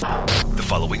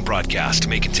following broadcast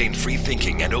may contain free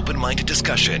thinking and open-minded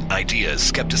discussion, ideas,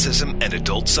 skepticism, and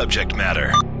adult subject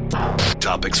matter.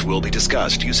 Topics will be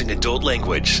discussed using adult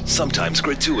language, sometimes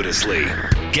gratuitously.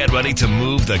 Get ready to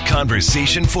move the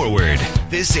conversation forward.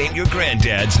 This ain't your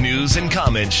granddad's news and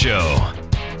comment show.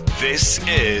 This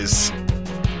is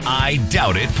I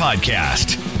Doubt It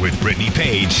Podcast with Brittany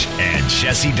Page and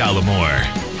Jesse Dollemore.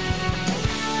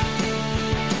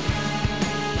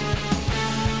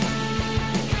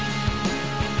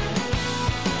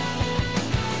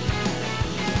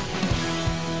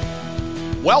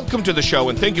 Welcome to the show,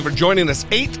 and thank you for joining us.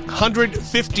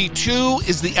 852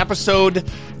 is the episode.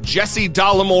 Jesse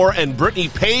Dollemore and Brittany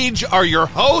Page are your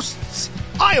hosts.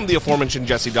 I am the aforementioned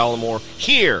Jesse Dollemore.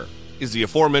 Here is the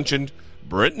aforementioned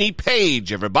Brittany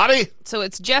Page, everybody. So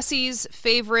it's Jesse's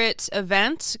favorite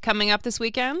event coming up this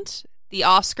weekend, the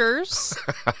Oscars,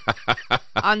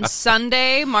 on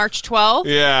Sunday, March 12th.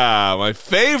 Yeah, my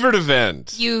favorite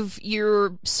event.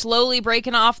 You're slowly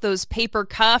breaking off those paper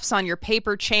cuffs on your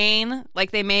paper chain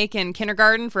like they make in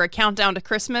kindergarten for a countdown to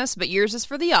Christmas, but yours is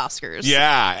for the Oscars.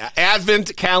 Yeah,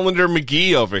 Advent Calendar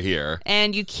McGee over here.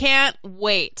 And you can't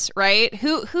wait, right?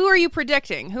 Who are you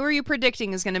predicting? Who are you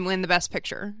predicting is going to win the Best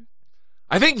Picture?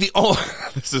 I think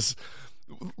this is...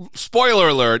 Spoiler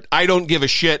alert, I don't give a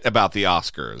shit about the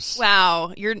Oscars.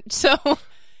 Wow,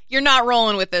 you're not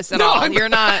rolling with this at all. You're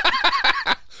not.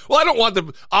 Well, I don't want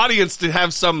the audience to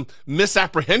have some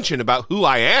misapprehension about who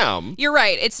I am. You're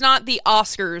right. It's not the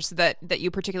Oscars that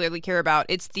you particularly care about.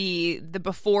 It's the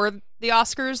before the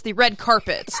Oscars, the red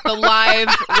carpets, the live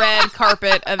red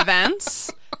carpet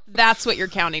events. That's what you're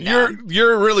counting down.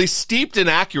 You're really steeped in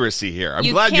accuracy here. I'm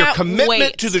glad your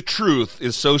commitment to the truth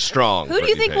is so strong. Who do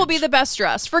you think will be the best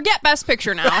dressed? Forget Best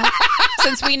Picture now,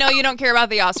 since we know you don't care about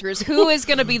the Oscars. Who is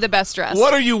going to be the best dressed?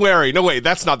 What are you wearing? No, wait,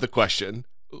 that's not the question.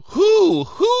 Who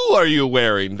are you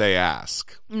wearing, they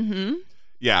ask. Mm-hmm.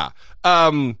 Yeah.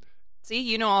 See,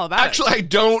 you know all about it.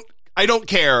 Actually, I don't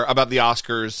care about the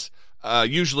Oscars.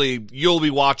 Usually you'll be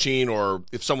watching, or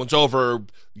if someone's over,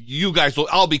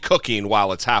 I'll be cooking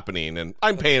while it's happening, and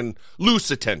I'm paying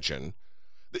loose attention.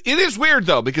 It is weird,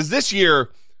 though, because this year,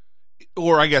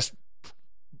 or I guess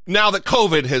now that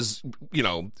COVID has,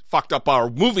 fucked up our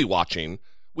movie watching,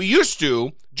 we used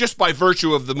to, just by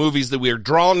virtue of the movies that we are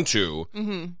drawn to,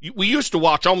 we used to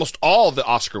watch almost all the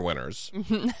Oscar winners.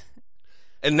 Mm-hmm.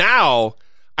 And now,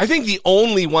 I think the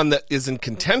only one that is in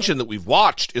contention that we've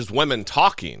watched is Women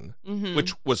Talking,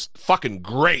 which was fucking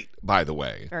great, by the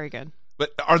way. Very good.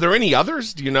 But are there any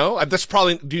others? Do you know?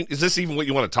 Is this even what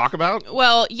you want to talk about?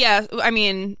 Well, yeah, I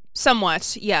mean,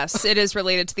 somewhat, yes. It is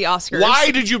related to the Oscars. Why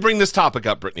did you bring this topic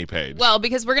up, Brittany Page? Well,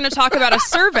 because we're going to talk about a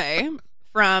survey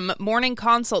from Morning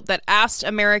Consult that asked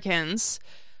Americans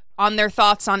on their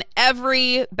thoughts on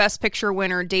every Best Picture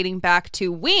winner dating back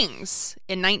to Wings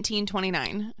in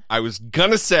 1929. I was going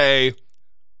to say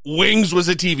Wings was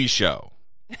a TV show.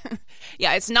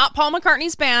 Yeah, it's not Paul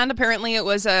McCartney's band. Apparently it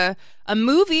was a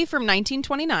movie from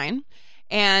 1929.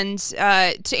 And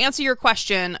to answer your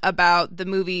question about the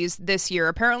movies this year,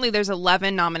 apparently there's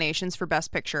 11 nominations for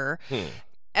Best Picture.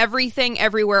 Everything,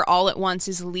 Everywhere, All at Once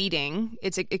is leading.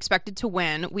 It's expected to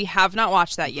win. We have not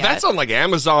watched that yet. That's on like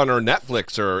Amazon or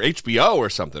Netflix or HBO or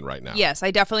something right now. Yes,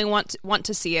 I definitely want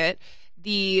to see it.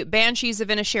 The Banshees of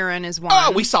Inisherin is one.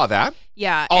 Oh, we saw that.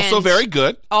 Yeah. Also very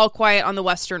good. All Quiet on the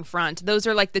Western Front. Those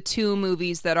are like the two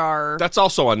movies that are... That's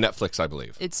also on Netflix, I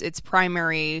believe. It's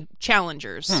primary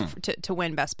challengers to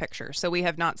win Best Picture. So we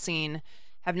have not seen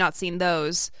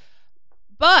those.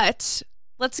 But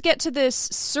let's get to this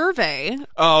survey.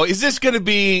 Oh, is this going to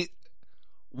be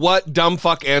what dumb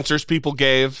fuck answers people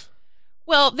gave?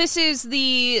 Well, this is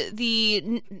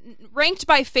the ranked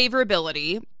by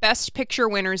favorability Best Picture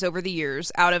winners over the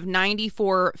years out of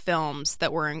 94 films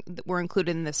that were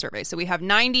included in this survey. So we have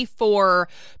 94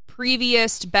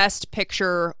 previous Best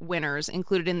Picture winners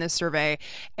included in this survey,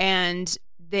 and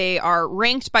they are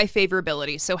ranked by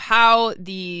favorability. So how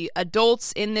the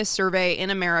adults in this survey in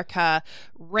America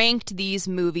ranked these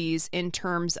movies in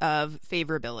terms of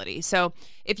favorability. So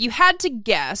if you had to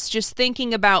guess, just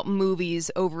thinking about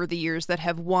movies over the years that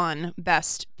have won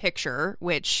Best Picture,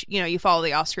 which, you follow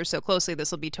the Oscars so closely, this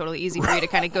will be totally easy for you to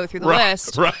kind of go through the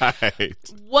list. Right.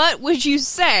 What would you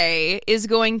say is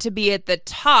going to be at the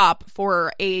top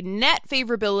for a net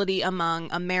favorability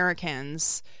among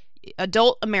Americans,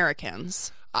 adult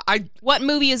Americans? What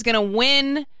movie is going to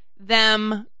win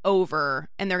them over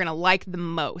and they're going to like the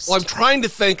most? Well, I'm trying to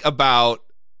think about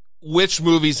which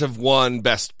movies have won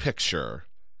Best Picture,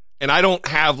 and I don't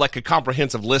have like a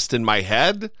comprehensive list in my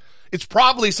head. It's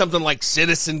probably something like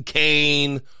Citizen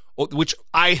Kane, which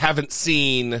I haven't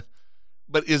seen,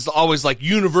 but is always like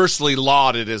universally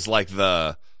lauded as like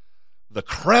the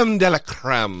creme de la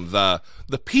creme, the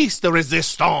piece de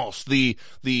resistance, the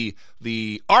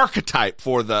archetype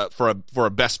for a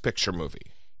Best Picture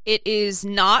movie. It is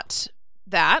not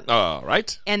that. Oh,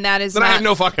 right. And that is then not, I have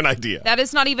no fucking idea. That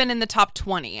is not even in the top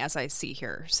 20 as I see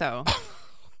here. So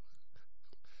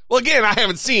well, again, I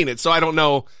haven't seen it, so I don't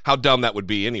know how dumb that would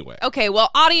be anyway. Okay,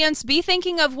 well, audience, be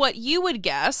thinking of what you would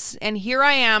guess, and here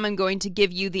I am going to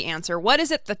give you the answer. What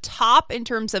is at the top in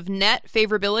terms of net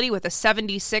favorability with a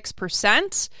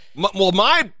 76%? Well,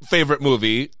 my favorite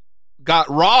movie got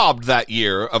robbed that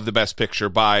year of the Best Picture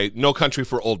by No Country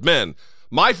for Old Men.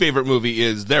 My favorite movie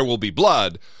is There Will Be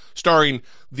Blood, starring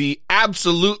the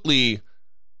absolutely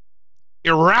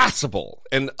irascible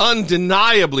and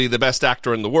undeniably the best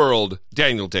actor in the world,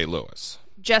 Daniel Day-Lewis.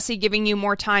 Jesse giving you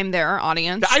more time there,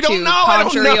 audience. I don't to know.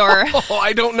 conjure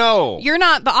I don't know. You're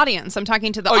not the audience. I'm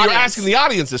talking to the audience. Oh, you're asking the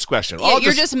audience this question. Yeah,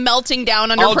 you're just melting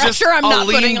down under pressure. I'm not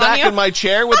putting on you. I'll lean back in my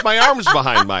chair with my arms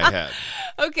behind my head.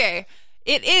 Okay.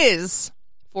 It is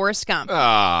Forrest Gump.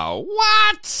 Oh,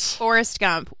 what? Forrest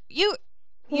Gump.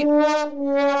 I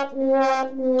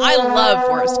love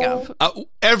Forrest Gump.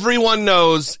 Everyone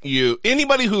knows you.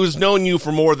 Anybody who's known you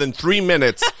for more than 3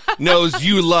 minutes knows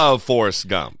you love Forrest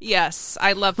Gump. Yes,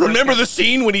 I love Forrest Remember Gump. the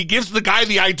scene when he gives the guy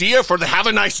the idea for the Have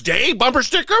a Nice Day bumper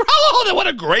sticker? Oh, what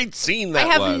a great scene that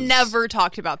was. I have never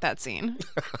talked about that scene.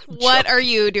 What are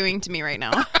you doing to me right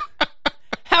now?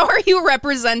 How are you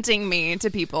representing me to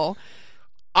people?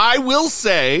 I will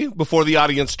say, before the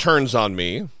audience turns on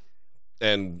me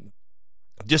and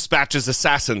dispatches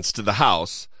assassins to the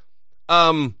house,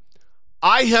 I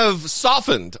have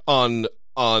softened on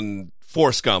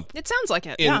Forrest Gump. It sounds like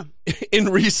it, in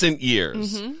recent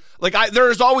years. Mm-hmm. Like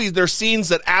there's scenes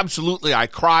that absolutely I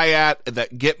cry at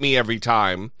that get me every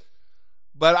time.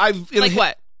 But like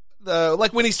what?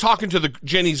 Like when he's talking to the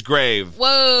Jenny's grave.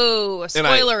 Whoa!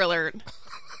 Spoiler alert.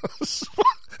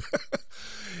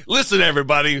 Listen,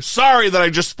 everybody. Sorry that I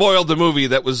just spoiled the movie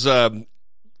that was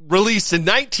released in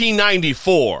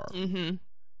 1994. Mm-hmm.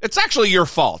 It's actually your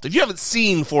fault. If you haven't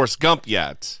seen Forrest Gump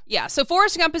yet. Yeah, so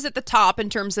Forrest Gump is at the top in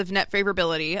terms of net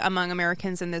favorability among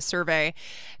Americans in this survey.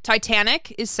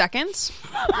 Titanic is second.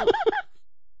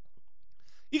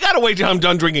 You gotta wait till I'm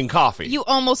done drinking coffee. You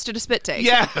almost did a spit take.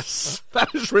 Yes,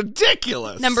 that is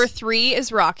ridiculous. Number 3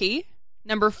 is Rocky.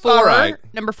 Number 4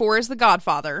 is The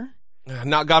Godfather.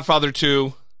 Not Godfather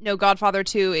 2. No, Godfather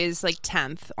 2 is like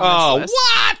 10th on this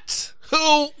list.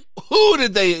 What? Who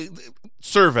did they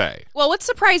survey? Well, what's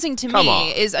surprising to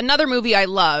me is another movie I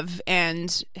love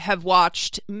and have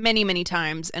watched many, many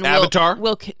times. And Avatar?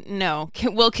 We'll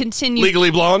continue.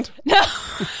 Legally Blonde? No.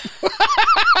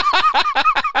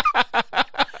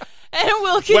 And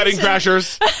we'll continue. Wedding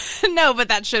Crashers? No, but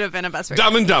that should have been a Best Picture.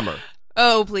 Dumb and Dumber?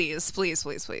 Oh, please, please,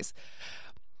 please, please.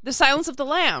 The Silence of the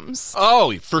Lambs.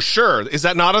 Oh, for sure. Is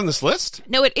that not on this list?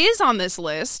 No, it is on this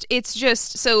list. It's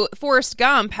just, so Forrest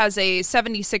Gump has a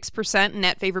 76%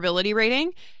 net favorability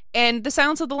rating, and The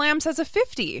Silence of the Lambs has a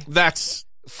 50. That's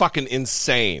fucking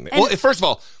insane. Well, first of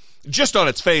all, just on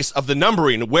its face of the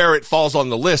numbering, where it falls on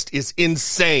the list is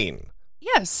insane.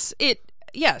 Yes.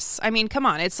 I mean, come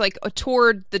on. It's like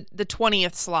toward the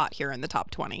 20th slot here in the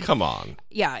top 20. Come on.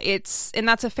 Yeah, and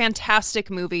that's a fantastic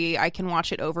movie. I can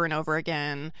watch it over and over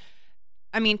again.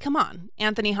 I mean, come on.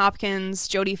 Anthony Hopkins,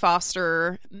 Jodie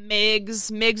Foster,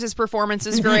 Miggs. Miggs' performance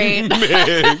is great.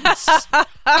 Miggs.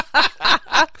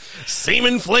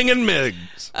 Seaman flinging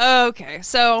Miggs. Okay,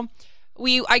 so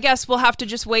I guess we'll have to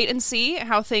just wait and see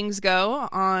how things go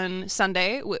on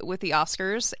Sunday with the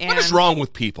Oscars. And what is wrong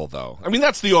with people, though? I mean,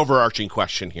 that's the overarching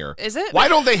question here. Is it? Why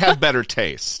don't they have better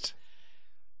taste?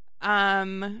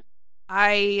 I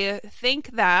think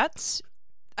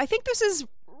this is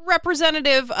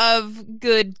representative of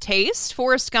good taste.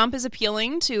 Forrest Gump is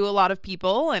appealing to a lot of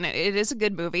people, and it is a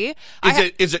good movie.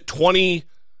 Is it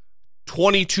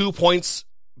 22 points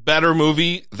better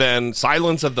movie than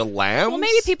Silence of the Lambs? Well,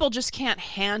 maybe people just can't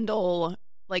handle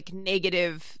like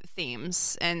negative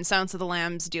themes, and Silence of the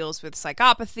Lambs deals with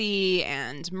psychopathy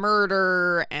and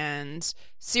murder and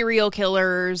serial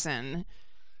killers and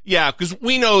yeah, because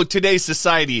we know today's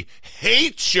society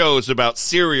hates shows about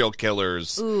serial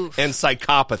killers and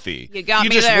psychopathy. You got me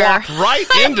just there. Walked right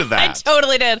into that. I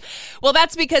totally did. Well,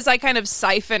 that's because I kind of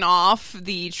siphon off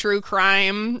the true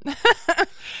crime.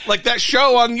 Like that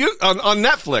show on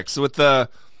Netflix with the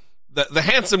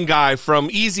handsome guy from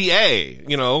Easy A,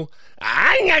 you know.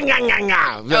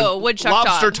 Woodchuck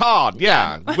Lobster Todd.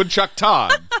 Yeah, Woodchuck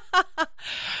Todd.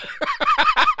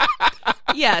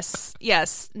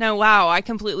 Yes. No, wow, I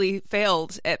completely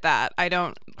failed at that.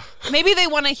 Maybe they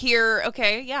want to hear,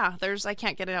 okay, yeah, I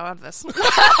can't get it out of this.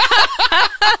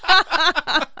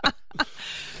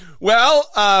 Well,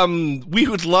 we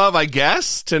would love, I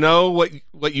guess, to know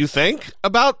what you think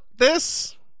about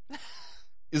this.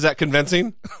 Is that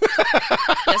convincing?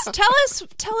 Yes. Tell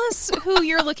us who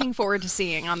you're looking forward to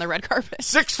seeing on the red carpet.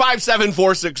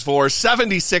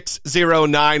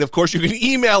 657-464-7609. Of course, you can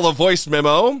email a voice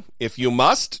memo, if you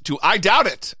must, to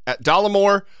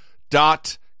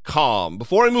idoubt@dollemore.com.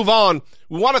 Before we move on,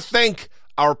 we want to thank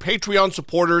our Patreon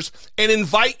supporters and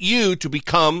invite you to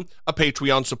become a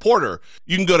Patreon supporter.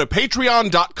 You can go to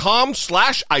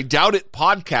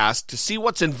patreon.com/IDoubtItPodcast to see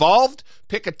what's involved.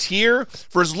 Pick a tier.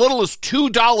 For as little as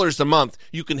 $2 a month,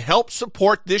 you can help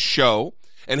support this show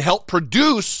and help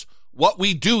produce what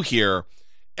we do here.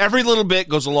 Every little bit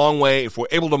goes a long way. If we're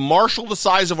able to marshal the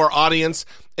size of our audience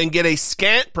and get a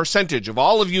scant percentage of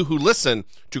all of you who listen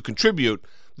to contribute,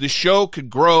 the show could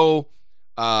grow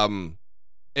in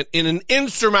an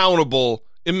insurmountable,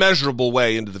 immeasurable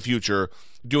way into the future,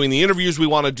 doing the interviews we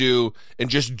want to do and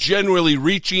just generally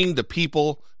reaching the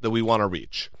people that we want to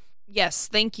reach. Yes,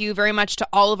 thank you very much to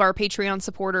all of our Patreon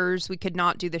supporters. We could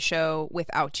not do the show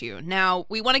without you. Now,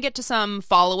 we want to get to some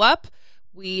follow-up.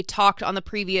 We talked on the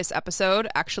previous episode,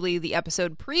 actually the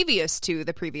episode previous to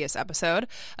the previous episode,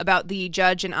 about the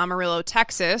judge in Amarillo,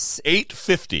 Texas.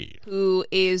 850. Who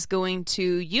is going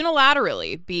to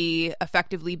unilaterally be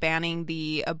effectively banning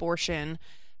the abortion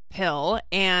pill.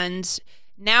 And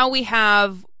now we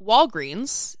have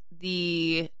Walgreens,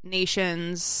 the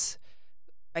nation's,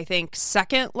 I think,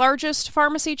 second largest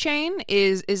pharmacy chain,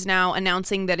 is now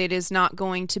announcing that it is not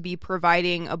going to be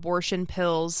providing abortion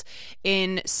pills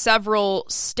in several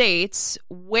states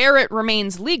where it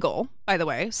remains legal, by the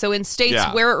way. So in states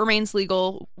where it remains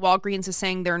legal, Walgreens is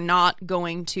saying they're not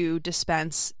going to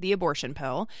dispense the abortion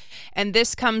pill. And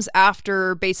this comes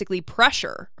after basically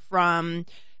pressure from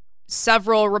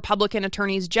several Republican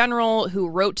attorneys general who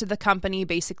wrote to the company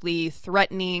basically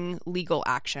threatening legal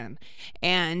action.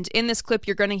 And in this clip,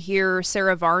 you're going to hear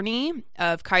Sarah Varney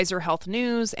of Kaiser Health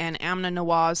News and Amna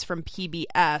Nawaz from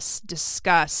PBS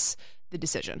discuss the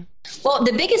decision. Well,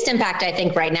 the biggest impact, I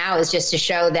think, right now is just to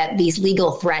show that these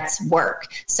legal threats work.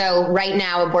 So right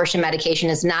now, abortion medication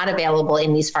is not available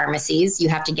in these pharmacies. You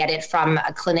have to get it from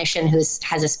a clinician who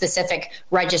has a specific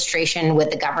registration with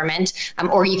the government,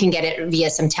 or you can get it via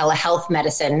some telehealth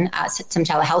medicine, some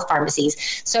telehealth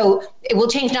pharmacies. So it will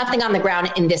change nothing on the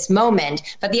ground in this moment.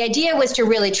 But the idea was to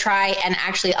really try and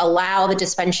actually allow the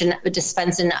dispensing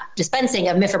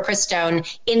of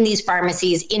mifepristone in these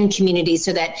pharmacies, in communities,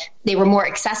 so that they were more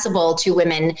accessible to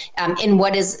women in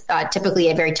what is typically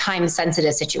a very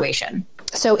time-sensitive situation.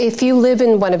 So if you live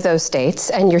in one of those states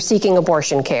and you're seeking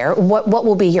abortion care, what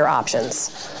will be your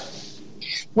options?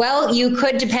 Well, you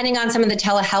could, depending on some of the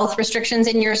telehealth restrictions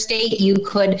in your state, you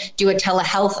could do a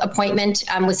telehealth appointment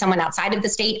with someone outside of the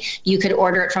state. You could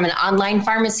order it from an online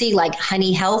pharmacy like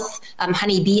Honeybee Health.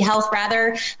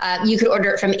 You could order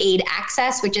it from Aid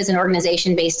Access, which is an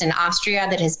organization based in Austria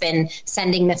that has been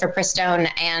sending mifepristone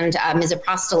and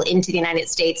misoprostol into the United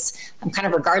States, kind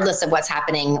of regardless of what's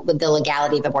happening with the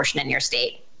legality of abortion in your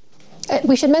state.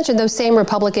 We should mention those same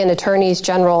Republican attorneys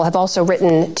general have also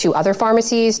written to other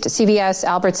pharmacies, to CVS,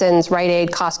 Albertsons, Rite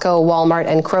Aid, Costco, Walmart,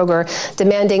 and Kroger,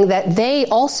 demanding that they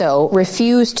also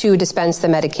refuse to dispense the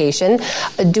medication.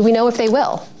 Do we know if they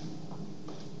will?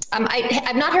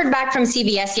 I've not heard back from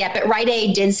CVS yet, but Rite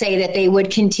Aid did say that they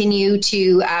would continue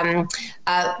to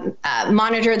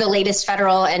monitor the latest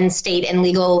federal and state and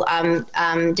legal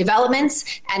developments,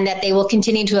 and that they will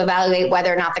continue to evaluate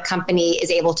whether or not the company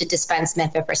is able to dispense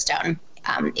mifepristone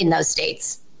in those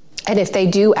states. And if they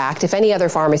do act, if any other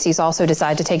pharmacies also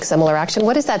decide to take similar action,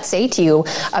 what does that say to you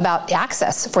about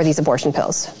access for these abortion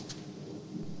pills?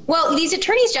 Well, these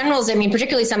attorneys generals, I mean,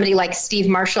 particularly somebody like Steve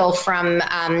Marshall from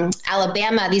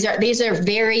Alabama, these are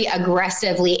very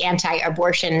aggressively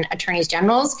anti-abortion attorneys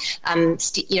generals.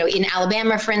 In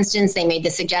Alabama, for instance, they made the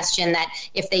suggestion that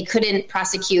if they couldn't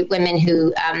prosecute women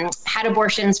who had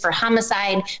abortions for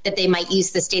homicide, that they might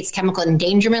use the state's chemical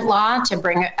endangerment law to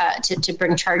bring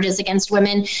charges against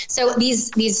women. So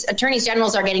these attorneys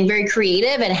generals are getting very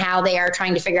creative in how they are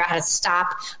trying to figure out how to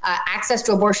stop access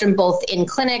to abortion, both in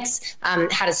clinics,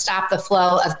 how to stop the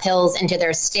flow of pills into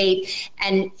their state.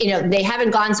 And, they haven't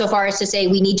gone so far as to say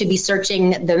we need to be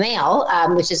searching the mail,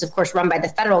 which is, of course, run by the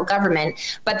federal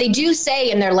government. But they do say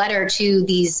in their letter to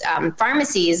these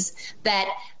pharmacies that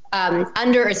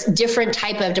under a different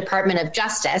type of Department of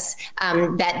Justice,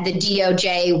 that the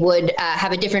DOJ would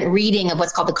have a different reading of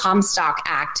what's called the Comstock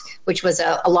Act, which was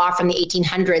a law from the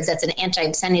 1800s. That's an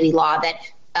anti-obscenity law that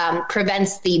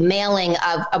prevents the mailing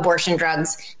of abortion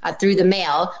drugs through the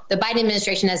mail. The Biden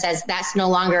administration says that's no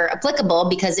longer applicable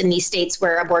because in these states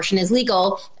where abortion is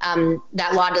legal,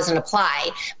 that law doesn't apply.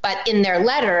 But in their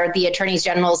letter, the attorneys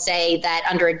general say that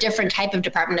under a different type of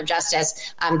Department of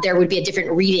Justice, there would be a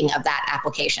different reading of that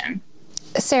application.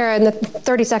 Sarah, in the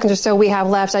 30 seconds or so we have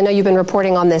left, I know you've been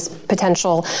reporting on this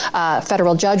potential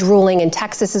federal judge ruling in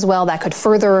Texas as well that could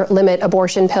further limit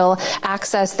abortion pill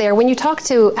access there. When you talk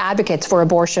to advocates for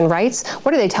abortion rights,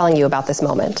 what are they telling you about this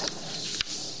moment?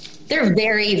 They're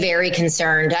very, very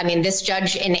concerned. I mean, this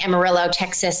judge in Amarillo,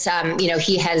 Texas,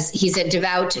 he's a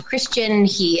devout Christian.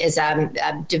 He is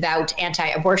a devout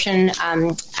anti-abortion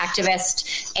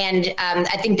activist. And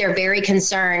I think they're very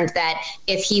concerned that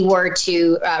if he were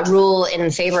to rule in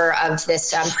favor of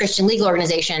this Christian legal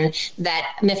organization,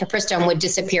 that mifepristone would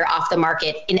disappear off the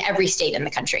market in every state in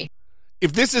the country.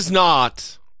 If this is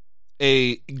not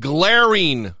a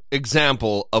glaring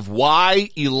example of why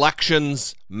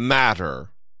elections matter,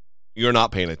 you're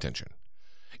not paying attention.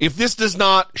 If this does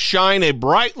not shine a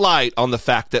bright light on the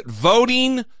fact that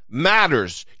voting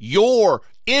matters, your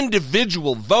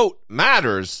individual vote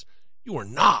matters, you are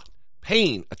not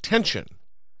paying attention.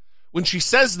 When she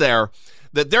says there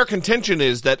that their contention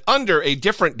is that under a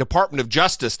different Department of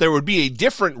Justice, there would be a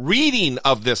different reading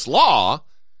of this law,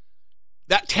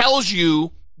 that tells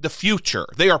you the future.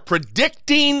 They are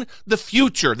predicting the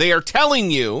future. They are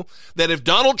telling you that if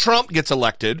Donald Trump gets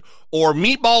elected or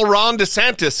Meatball Ron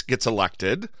DeSantis gets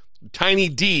elected, Tiny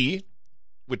D,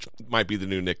 which might be the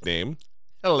new nickname,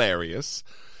 hilarious,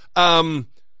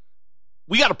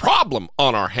 we got a problem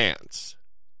on our hands.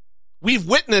 We've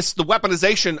witnessed the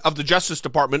weaponization of the Justice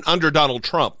Department under Donald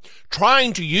Trump,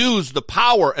 trying to use the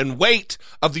power and weight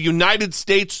of the United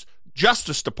States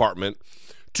Justice Department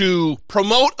to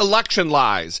promote election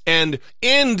lies and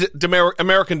end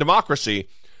American democracy.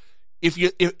 If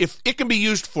it can be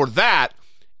used for that,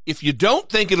 if you don't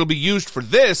think it'll be used for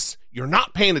this, you're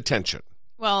not paying attention.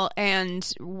 Well, and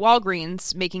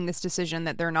Walgreens making this decision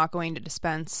that they're not going to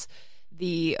dispense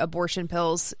the abortion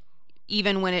pills,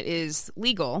 even when it is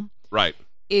legal, right,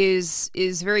 is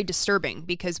very disturbing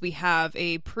because we have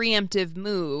a preemptive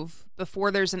move before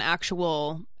there's an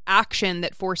actual action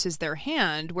that forces their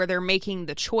hand, where they're making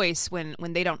the choice when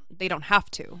they don't have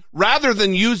to. Rather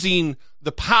than using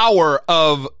the power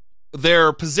of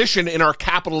their position in our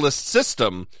capitalist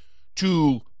system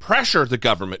to pressure the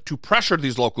government, to pressure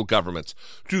these local governments,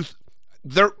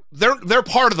 they're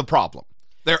part of the problem.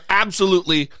 They're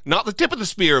absolutely not the tip of the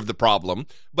spear of the problem,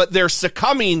 but they're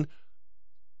succumbing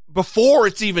before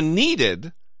it's even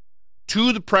needed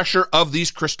to the pressure of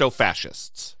these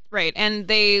Christo-fascists. Right, and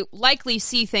they likely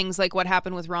see things like what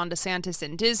happened with Ron DeSantis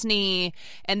and Disney,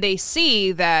 and they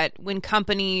see that when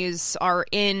companies are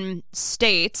in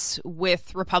states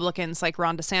with Republicans like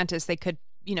Ron DeSantis, they could,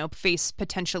 face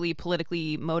potentially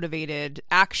politically motivated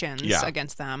actions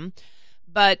against them.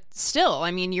 But still,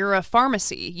 I mean, you're a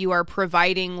pharmacy. You are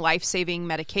providing life-saving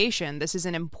medication. This is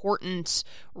an important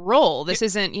role. This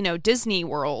isn't, Disney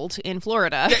World in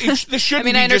Florida. Yeah, this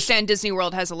shouldn't I understand Disney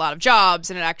World has a lot of jobs,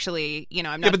 and it actually, I'm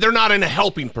not... Yeah, but they're not in a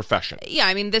helping profession. Yeah,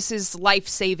 I mean, this is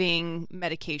life-saving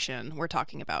medication we're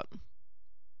talking about.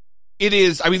 It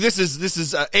is. I mean, this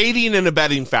is aiding and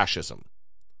abetting fascism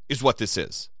is what this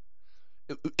is.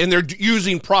 And they're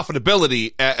using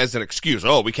profitability as an excuse.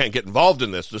 Oh, we can't get involved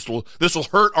in this. This will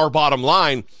hurt our bottom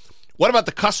line. What about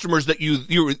the customers that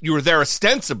you were there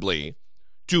ostensibly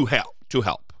to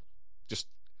help? Just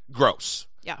gross.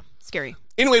 Yeah, scary.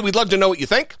 Anyway, we'd love to know what you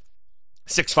think.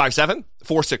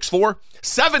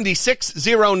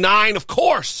 657-464-7609. Of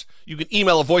course, you can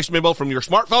email a voice memo from your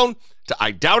smartphone to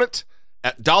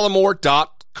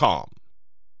idoubt@dollemore.com.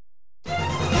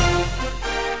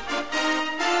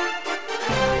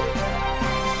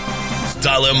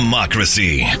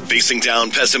 Dollemocracy. Facing down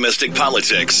pessimistic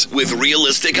politics with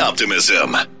realistic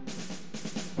optimism.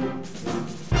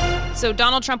 So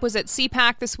Donald Trump was at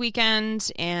CPAC this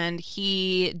weekend, and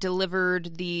he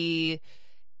delivered the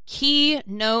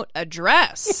keynote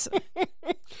address.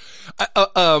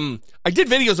 I did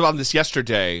videos about this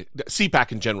yesterday,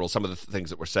 CPAC in general, some of the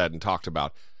things that were said and talked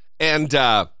about. And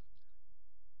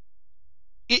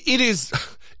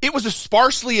it was a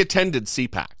sparsely attended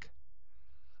CPAC.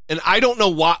 And I don't know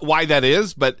why that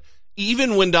is, but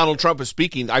even when Donald Trump was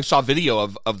speaking, I saw video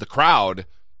of the crowd,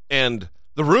 and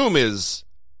the room is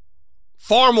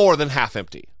far more than half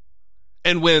empty.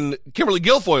 And when Kimberly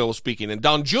Guilfoyle was speaking, and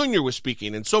Don Jr. was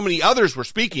speaking, and so many others were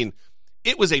speaking,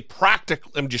 it was a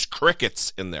practical, just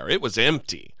crickets in there. It was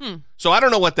empty. So I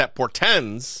don't know what that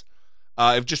portends.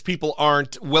 If just people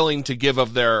aren't willing to give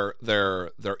of their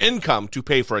income to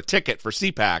pay for a ticket for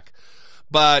CPAC.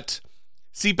 But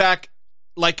CPAC,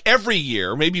 like every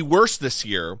year, maybe worse this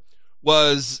year,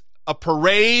 was a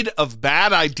parade of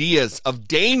bad ideas, of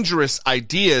dangerous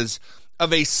ideas,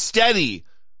 of a steady,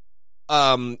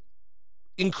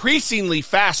 increasingly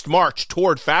fast march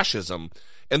toward fascism.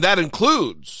 And that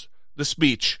includes the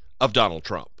speech of Donald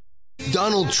Trump.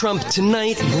 Donald Trump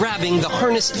tonight grabbing the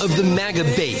harness of the MAGA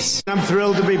base. I'm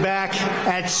thrilled to be back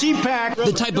at CPAC.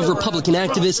 The type of Republican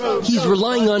activist he's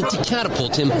relying on to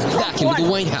catapult him back into the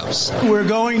White House. We're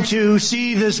going to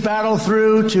see this battle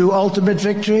through to ultimate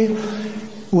victory.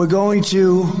 We're going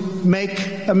to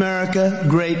make America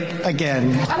great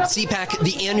again. CPAC,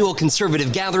 the annual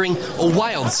conservative gathering, a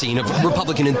wild scene of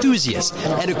Republican enthusiasts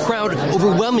and a crowd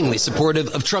overwhelmingly supportive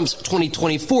of Trump's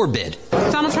 2024 bid.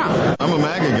 Donald Trump. I'm a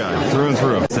MAGA guy, through and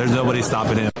through. There's nobody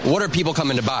stopping him. What are people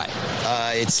coming to buy?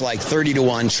 It's like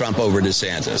 30-1 Trump over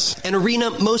DeSantis. An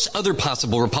arena most other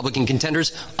possible Republican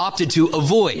contenders opted to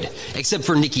avoid, except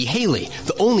for Nikki Haley,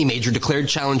 the only major declared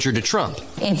challenger to Trump.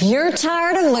 If you're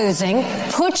tired of losing,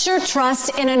 put your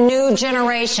trust in a new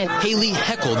generation. Haley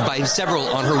heckled by several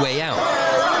on her way out.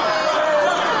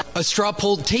 A straw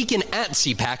poll taken at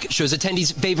CPAC shows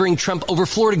attendees favoring Trump over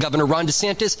Florida Governor Ron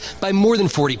DeSantis by more than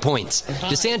 40 points.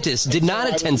 DeSantis did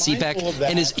not attend CPAC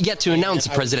and is yet to announce a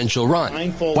presidential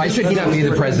run. Why should he not be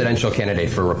the presidential candidate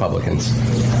for Republicans?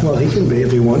 Well, he can be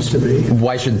if he wants to be.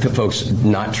 Why should folks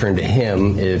not turn to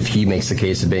him if he makes the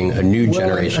case of being a new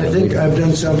generation of leader? I think I've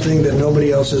done something that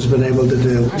nobody else has been able to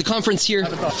do. The conference here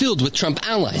filled with Trump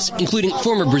allies, including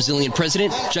former Brazilian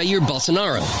President Jair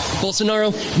Bolsonaro.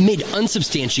 Bolsonaro made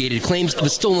unsubstantiated claims of a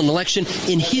stolen election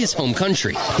in his home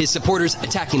country, his supporters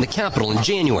attacking the Capitol in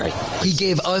January. He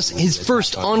gave us his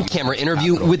first on-camera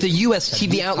interview with a U.S.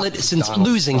 TV outlet since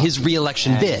losing his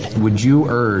re-election bid. Would you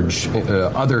urge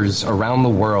others around the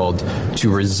world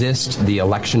to resist the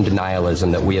election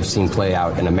denialism that we have seen play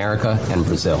out in America and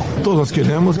Brazil?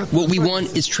 What we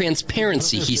want is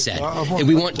transparency, he said, and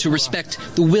we want to respect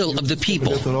the will of the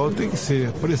people.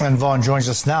 And Vaughn joins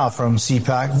us now from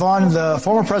CPAC. Vaughn, the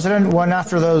former president went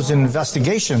after those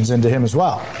investigations into him as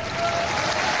well.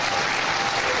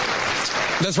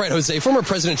 That's right, Jose. Former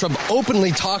President Trump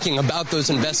openly talking about those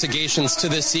investigations to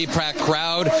the CPAC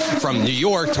crowd from New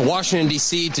York to Washington,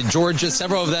 D.C. to Georgia,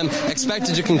 several of them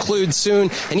expected to conclude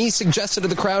soon. And he suggested to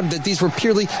the crowd that these were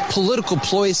purely political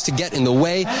ploys to get in the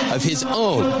way of his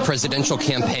own presidential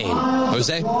campaign.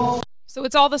 Jose? So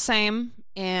it's all the same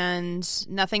and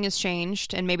nothing has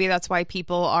changed. And maybe that's why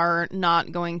people are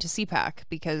not going to CPAC,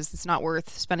 because it's not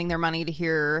worth spending their money to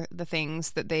hear the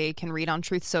things that they can read on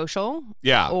Truth Social.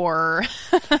 Yeah. Or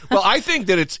well, I think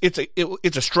that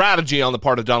it's a strategy on the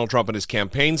part of Donald Trump and his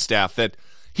campaign staff that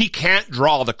he can't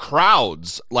draw the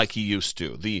crowds like he used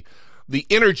to. The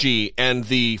energy and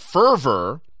the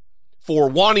fervor for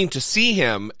wanting to see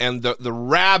him and the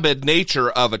rabid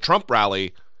nature of a Trump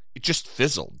rally, it just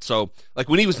fizzled. So, like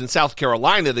when he was in South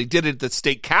Carolina, they did it at the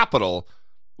state capitol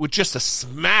with just a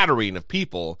smattering of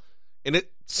people, and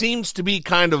it seems to be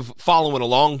kind of following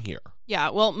along here. Yeah,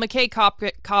 well, McKay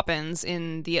Coppins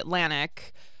in The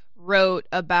Atlantic wrote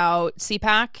about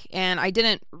CPAC, and I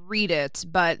didn't read it,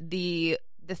 but the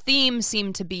theme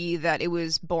seemed to be that it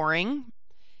was boring,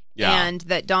 and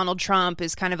that Donald Trump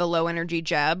is kind of a low-energy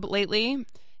Jeb lately.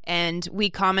 And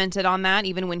we commented on that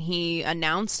even when he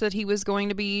announced that he was going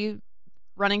to be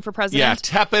running for president. Yeah,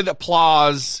 tepid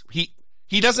applause.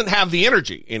 He doesn't have the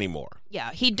energy anymore.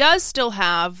 Yeah, he does still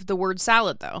have the word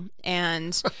salad, though.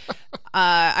 And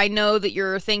I know that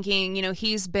you're thinking,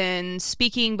 he's been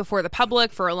speaking before the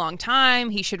public for a long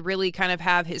time. He should really kind of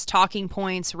have his talking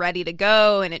points ready to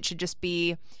go, and it should just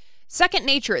be second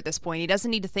nature at this point. He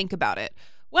doesn't need to think about it.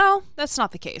 Well, that's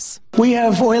not the case. We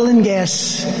have oil and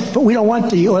gas, but we don't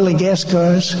want the oil and gas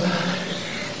cars.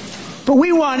 But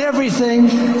we want everything,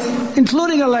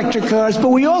 including electric cars, but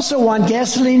we also want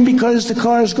gasoline because the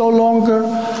cars go longer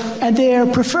and they are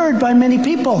preferred by many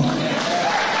people.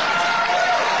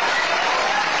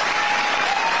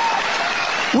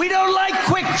 We don't like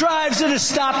quick drives that are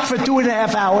stopped for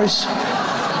 2.5 hours.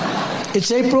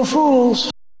 It's April Fool's.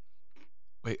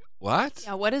 What?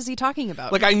 Yeah, what is he talking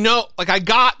about? Like, I know, I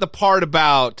got the part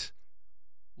about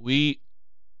we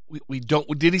don't,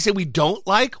 did he say we don't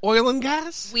like oil and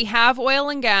gas? We have oil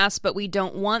and gas, but we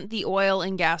don't want the oil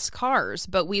and gas cars.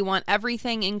 But we want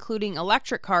everything, including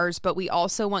electric cars, but we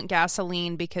also want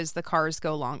gasoline because the cars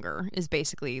go longer, is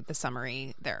basically the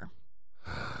summary there.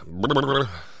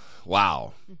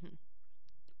 Wow.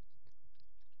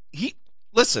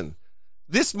 Listen,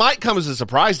 this might come as a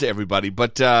surprise to everybody,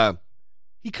 but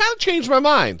he kind of changed my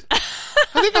mind.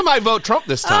 I think I might vote Trump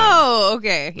this time. Oh,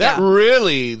 okay.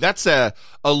 That's a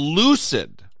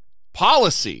lucid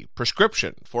policy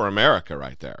prescription for America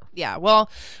right there. Yeah, well,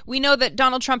 we know that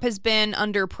Donald Trump has been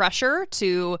under pressure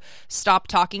to stop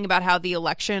talking about how the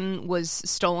election was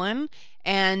stolen,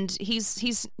 and he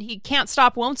can't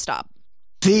stop, won't stop.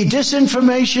 The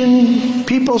disinformation,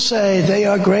 people say they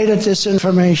are great at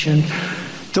disinformation.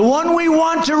 The one we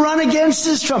want to run against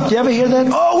is Trump. Do you ever hear that?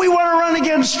 Oh, we want to run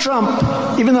against Trump.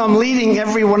 Even though I'm leading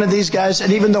every one of these guys,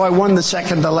 and even though I won the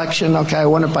second election, okay, I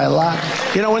won it by a lot.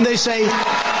 You know, when they say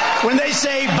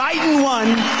Biden won,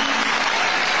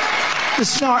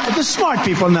 the smart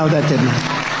people know that didn't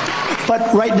happen.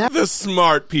 But right now, the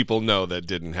smart people know that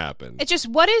didn't happen. It's just,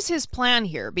 what is his plan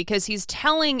here? Because he's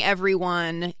telling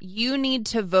everyone, you need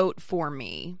to vote for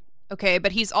me. Okay,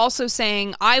 but he's also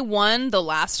saying, I won the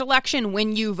last election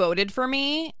when you voted for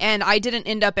me, and I didn't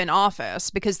end up in office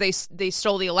because they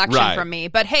stole the election from me.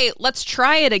 But hey, let's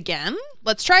try it again.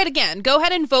 Let's try it again. Go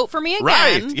ahead and vote for me again.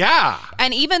 Right, yeah.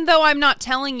 And even though I'm not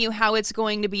telling you how it's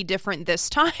going to be different this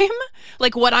time,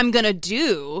 like what I'm going to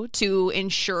do to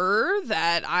ensure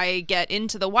that I get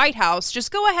into the White House,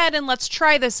 just go ahead and let's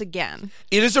try this again.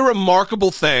 It is a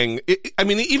remarkable thing. I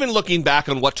mean, even looking back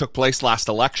on what took place last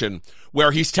election,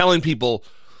 where he's telling people,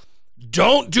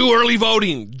 don't do early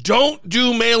voting, don't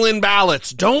do mail-in ballots,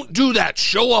 don't do that,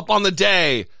 show up on the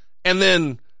day. And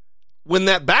then when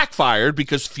that backfired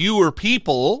because fewer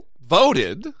people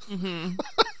voted. Mm-hmm.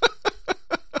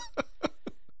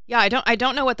 Yeah, I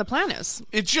don't know what the plan is.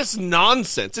 It's just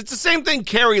nonsense. It's the same thing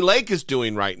Carrie Lake is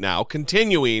doing right now,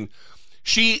 continuing.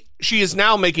 She is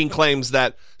now making claims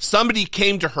that somebody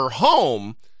came to her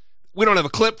home. We don't have a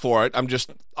clip for it. I'm just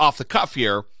off the cuff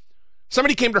here.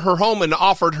 Somebody came to her home and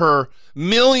offered her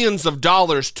millions of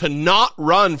dollars to not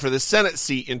run for the Senate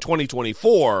seat in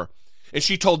 2024. And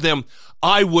she told them,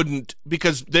 I wouldn't,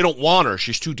 because they don't want her.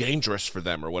 She's too dangerous for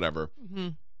them or whatever. Mm-hmm.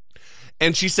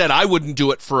 And she said, I wouldn't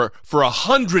do it for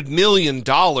 $100 million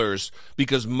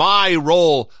because my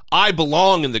role, I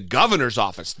belong in the governor's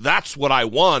office. That's what I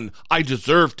won. I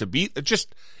deserve to be.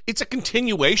 It's a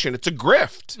continuation. It's a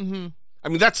grift. Mm-hmm. I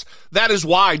mean, that is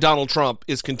why Donald Trump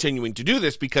is continuing to do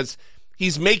this, because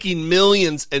he's making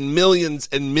millions and millions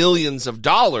and millions of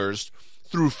dollars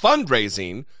through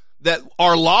fundraising that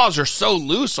our laws are so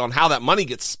loose on how that money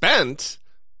gets spent.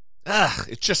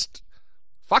 It's just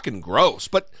fucking gross.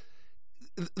 But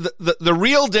the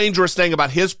real dangerous thing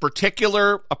about his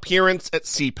particular appearance at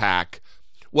CPAC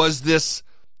was this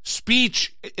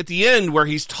speech at the end where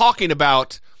he's talking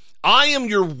about, I am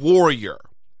your warrior.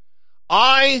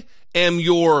 I am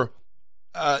your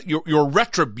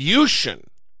retribution.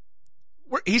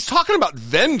 He's talking about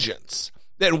vengeance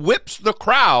that whips the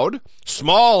crowd,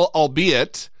 small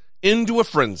albeit, into a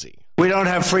frenzy. We don't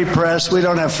have free press. We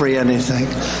don't have free anything.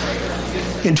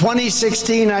 In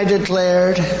 2016, I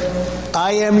declared,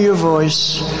 I am your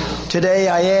voice. Today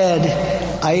I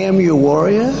add, I am your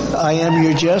warrior. I am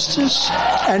your justice.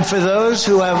 And for those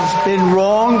who have been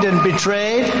wronged and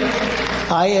betrayed,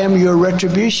 I am your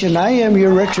retribution. I am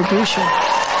your retribution.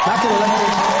 Not going to let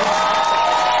you.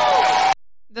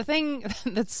 The thing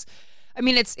that's, I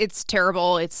mean, it's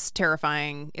terrible. It's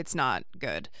terrifying. It's not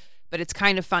good. But it's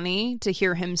kind of funny to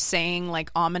hear him saying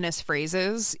like ominous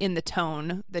phrases in the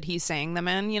tone that he's saying them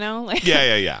in, you know? Like,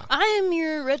 yeah. I am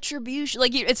your retribution.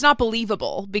 Like, it's not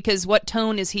believable because what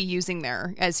tone is he using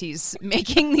there as he's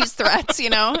making these threats, you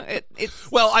know?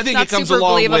 I think it comes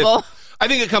along with, I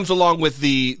think it comes along with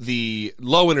the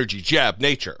low energy Jeb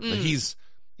nature. He's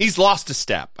lost a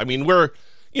step. I mean,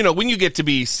 when you get to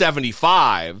be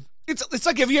 75, it's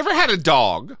like, have you ever had a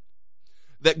dog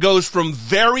that goes from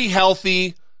very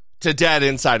healthy to dead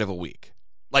inside of a week?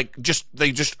 Like,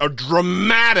 they just a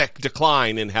dramatic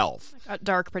decline in health. It got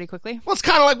dark pretty quickly. Well, it's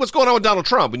kind of like what's going on with Donald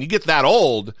Trump. When you get that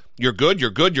old, you're good,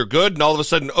 and all of a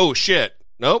sudden, oh shit,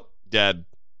 nope, dead.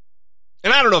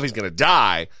 And I don't know if he's going to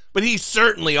die, but he's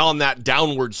certainly on that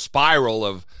downward spiral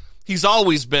of, he's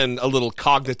always been a little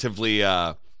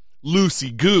cognitively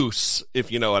loosey-goose,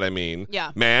 if you know what I mean.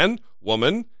 Yeah. Man,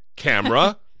 woman,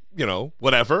 camera,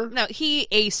 whatever. No, he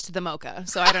aced the mocha,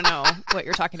 so I don't know what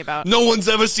you're talking about. No one's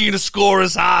ever seen a score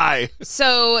as high.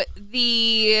 So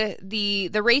the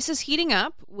race is heating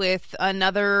up with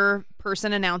another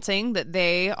person announcing that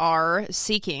they are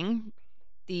seeking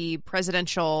the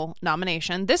presidential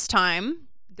nomination, this time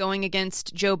going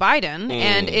against Joe Biden.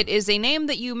 And it is a name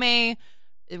that you may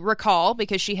recall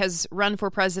because she has run for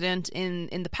president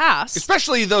in the past.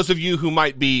 Especially those of you who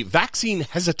might be vaccine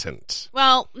hesitant.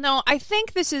 Well, no, I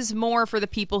think this is more for the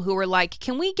people who are like,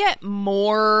 can we get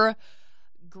more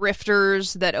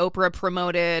grifters that Oprah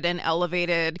promoted and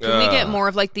elevated. Can we get more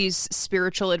of like these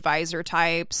spiritual advisor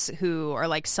types who are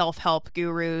like self-help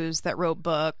gurus that wrote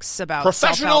books about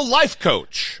professional life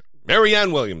coach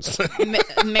Marianne Williamson?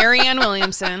 Marianne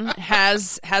Williamson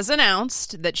has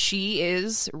announced that she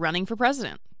is running for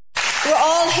president. We're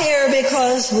all here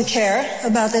because we care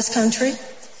about this country,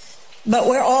 but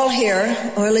we're all here,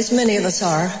 or at least many of us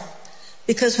are,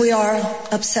 because we are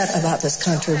upset about this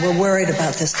country. We're worried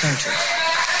about this country.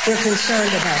 We're concerned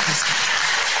about this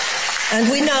country.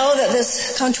 And we know that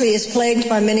this country is plagued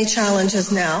by many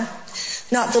challenges now,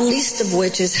 not the least of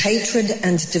which is hatred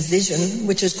and division,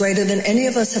 which is greater than any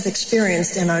of us have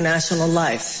experienced in our national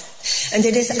life. And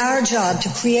it is our job to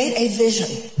create a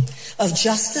vision of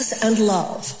justice and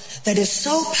love that is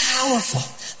so powerful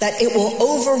that it will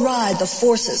override the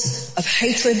forces of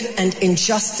hatred and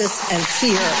injustice and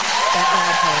fear that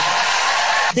now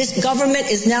hold. This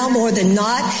government is now more than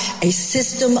not a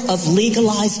system of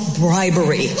legalized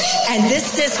bribery. And this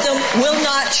system will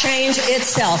not change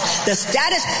itself. The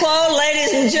status quo,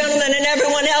 ladies and gentlemen, and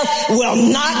everyone else will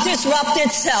not disrupt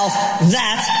itself.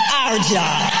 That's our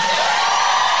job.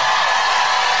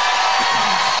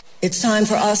 It's time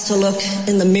for us to look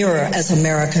in the mirror as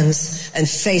Americans and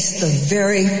face the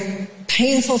very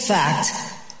painful fact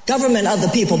government of the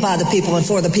people, by the people, and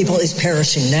for the people is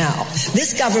perishing now.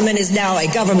 This government is now a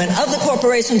government of the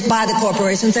corporations, by the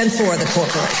corporations, and for the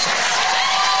corporations.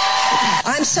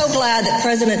 I'm so glad that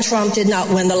President Trump did not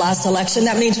win the last election.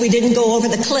 That means we didn't go over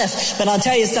the cliff. But I'll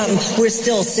tell you something, we're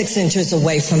still 6 inches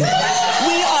away from it.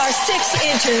 We are 6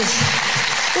 inches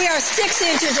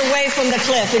away from the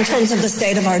cliff in terms of the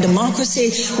state of our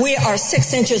democracy. We are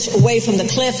 6 inches away from the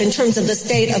cliff in terms of the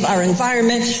state of our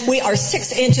environment. We are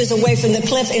 6 inches away from the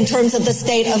cliff in terms of the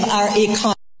state of our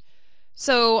economy.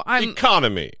 So I'm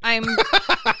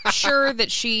sure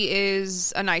that she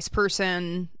is a nice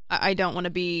person. I don't want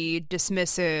to be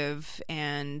dismissive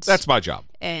and that's my job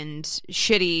and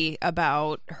shitty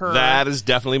about her. That is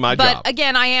definitely my job. But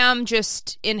again, I am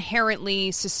just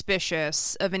inherently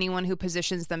suspicious of anyone who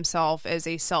positions themselves as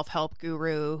a self-help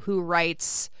guru who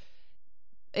writes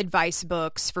advice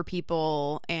books for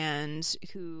people and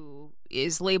who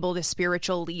is labeled a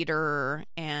spiritual leader.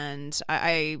 And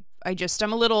I'm a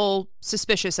little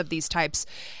suspicious of these types,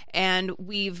 and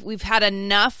we've had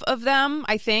enough of them,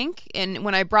 I think. And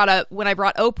when I brought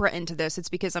Oprah into this, it's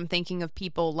because I'm thinking of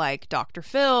people like Dr.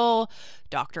 Phil,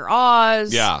 Dr.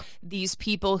 Oz, these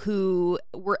people who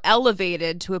were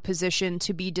elevated to a position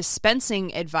to be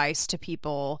dispensing advice to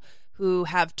people who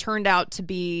have turned out to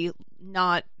be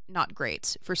not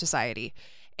great for society.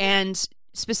 And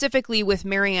specifically with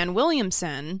Marianne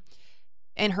Williamson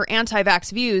and her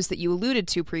anti-vax views that you alluded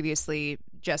to previously,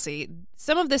 Jesse,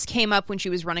 some of this came up when she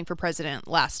was running for president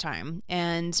last time.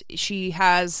 And she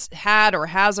has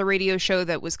a radio show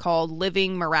that was called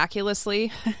Living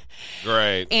Miraculously.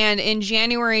 Great. And in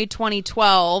January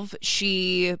 2012,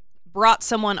 she brought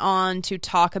someone on to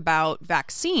talk about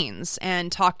vaccines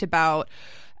and talked about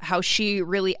how she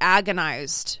really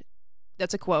agonized,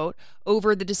 that's a quote,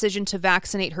 over the decision to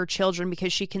vaccinate her children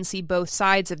because she can see both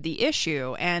sides of the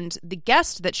issue. And the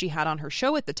guest that she had on her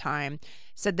show at the time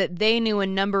said that they knew a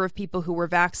number of people who were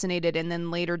vaccinated and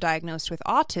then later diagnosed with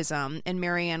autism. And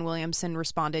Marianne Williamson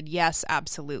responded, yes,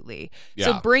 absolutely. Yeah.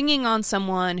 So bringing on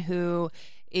someone who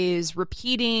is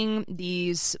repeating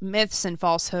these myths and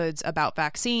falsehoods about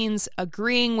vaccines,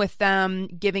 agreeing with them,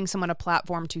 giving someone a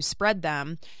platform to spread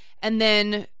them, and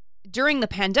then during the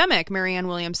pandemic, Marianne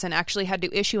Williamson actually had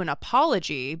to issue an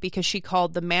apology because she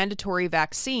called the mandatory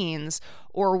vaccines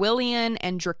Orwellian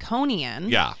and draconian.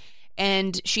 Yeah.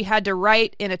 And she had to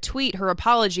write in a tweet her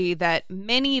apology that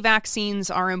many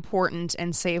vaccines are important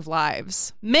and save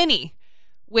lives. Many,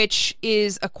 which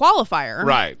is a qualifier.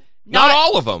 Right. Not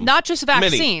all of them. Not just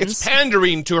vaccines. Many. It's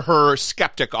pandering to her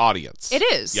skeptic audience. It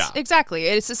is. Yeah. Exactly.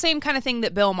 It's the same kind of thing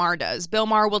that Bill Maher does. Bill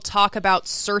Maher will talk about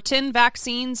certain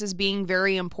vaccines as being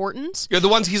very important. Yeah, the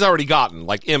ones he's already gotten,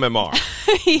 like MMR.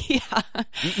 Yeah.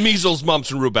 Measles,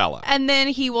 mumps, and rubella. And then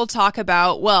he will talk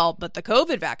about, but the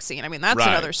COVID vaccine. I mean, that's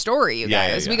another story, you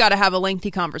guys. Yeah. We got to have a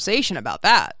lengthy conversation about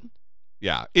that.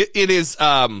 Yeah. It is...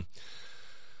 First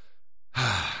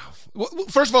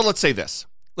of all, let's say this.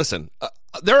 Listen,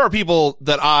 there are people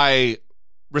that I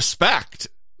respect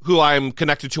who I'm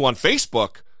connected to on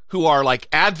Facebook who are like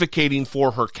advocating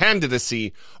for her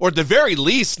candidacy, or at the very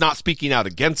least not speaking out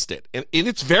against it. And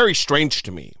it's very strange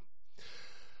to me.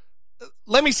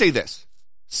 Let me say this.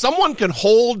 Someone can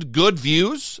hold good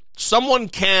views. Someone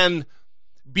can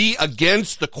be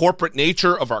against the corporate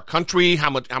nature of our country, how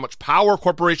much power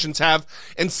corporations have,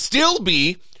 and still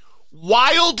be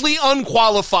wildly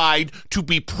unqualified to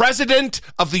be president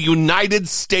of the United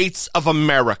States of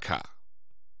America.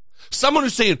 Someone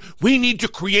who's saying, we need to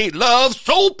create love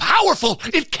so powerful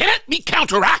it can't be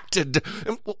counteracted.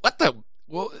 What the?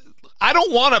 Well, I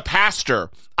don't want a pastor.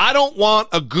 I don't want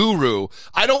a guru.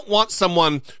 I don't want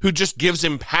someone who just gives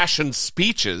impassioned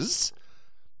speeches.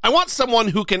 I want someone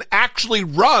who can actually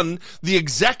run the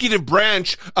executive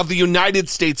branch of the United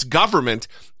States government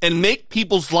and make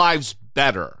people's lives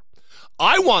better.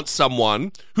 I want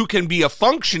someone who can be a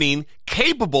functioning,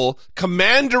 capable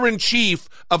commander-in-chief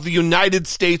of the United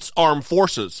States Armed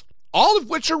Forces, all of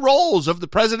which are roles of the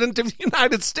President of the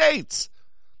United States.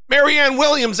 Marianne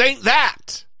Williams ain't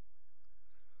that.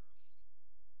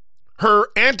 Her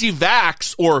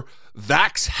anti-vax or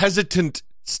vax-hesitant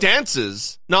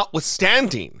stances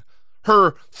notwithstanding,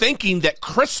 her thinking that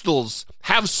crystals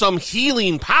have some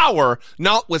healing power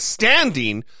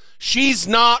notwithstanding, she's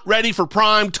not ready for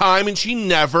prime time and she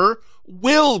never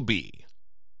will be.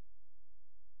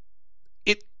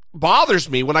 It bothers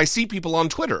me when I see people on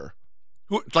Twitter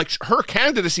who, like, her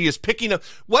candidacy is picking up.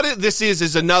 What this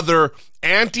is another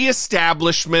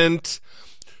anti-establishment.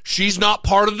 She's not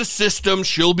part of the system.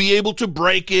 She'll be able to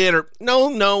break it. Or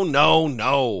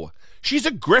no. She's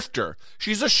a grifter.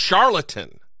 She's a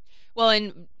charlatan. Well,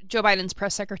 and Joe Biden's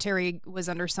press secretary was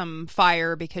under some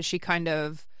fire because she kind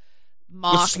of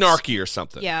mocked, was snarky or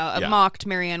something. Yeah, mocked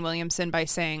Marianne Williamson by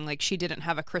saying, like, she didn't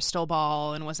have a crystal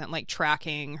ball and wasn't, like,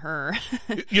 tracking her.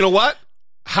 You know what?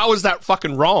 How is that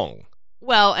fucking wrong?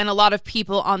 Well, and a lot of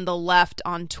people on the left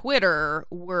on Twitter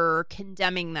were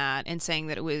condemning that and saying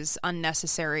that it was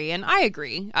unnecessary. And I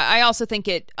agree. I also think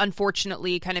it,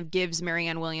 unfortunately, kind of gives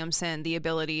Marianne Williamson the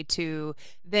ability to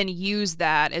then use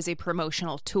that as a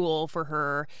promotional tool for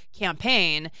her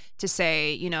campaign to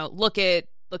say, you know, look at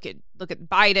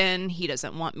Biden. He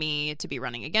doesn't want me to be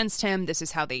running against him. This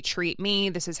is how they treat me.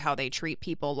 This is how they treat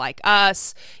people like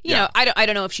us. You know, I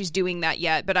don't know if she's doing that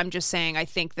yet, but I'm just saying I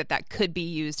think that could be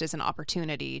used as an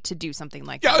opportunity to do something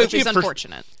like that, which is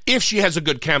unfortunate. If she has a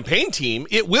good campaign team,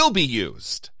 it will be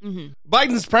used. Mm-hmm.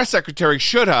 Biden's press secretary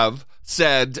should have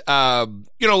said, I'm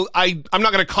not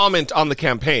going to comment on the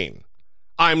campaign.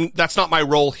 That's not my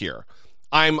role here.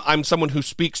 I'm someone who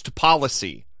speaks to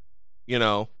policy. You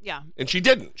know? Yeah. And she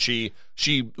didn't. She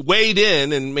weighed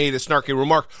in and made a snarky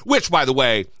remark, which, by the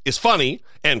way, is funny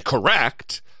and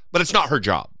correct, but it's not her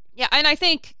job. Yeah, and I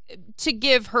think to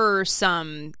give her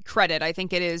some credit, I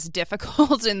think it is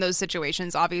difficult in those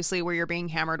situations, obviously, where you're being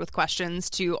hammered with questions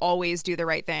to always do the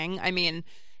right thing. I mean,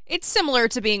 it's similar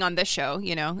to being on this show,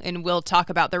 you know, and we'll talk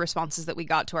about the responses that we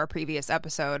got to our previous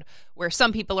episode where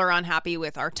some people are unhappy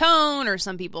with our tone or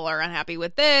some people are unhappy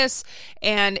with this.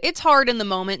 And it's hard in the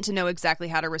moment to know exactly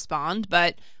how to respond.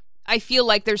 But I feel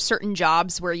like there's certain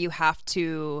jobs where you have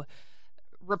to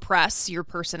repress your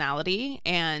personality.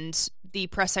 And the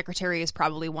press secretary is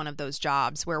probably one of those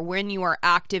jobs where when you are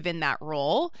active in that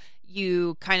role,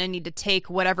 you kind of need to take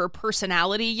whatever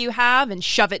personality you have and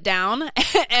shove it down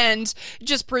and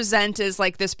just present as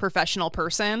like this professional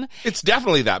person. It's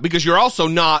definitely that, because you're also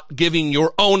not giving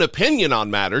your own opinion on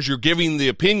matters. You're giving the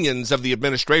opinions of the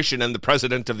administration and the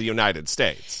president of the United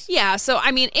States. Yeah. So,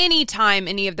 I mean, anytime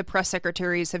any of the press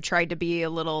secretaries have tried to be a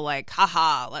little like,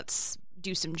 haha, let's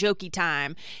do some jokey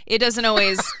time, it doesn't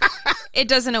always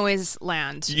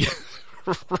land. Yeah.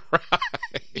 Right.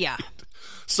 Yeah.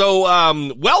 So,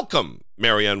 welcome,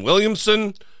 Marianne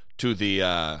Williamson, to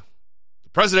the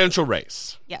presidential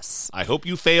race. Yes. I hope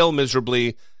you fail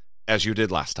miserably as you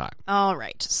did last time. All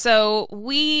right. So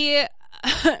we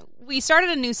started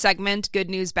a new segment, Good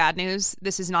News, Bad News.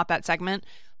 This is not that segment,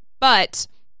 but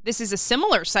this is a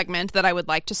similar segment that I would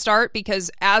like to start because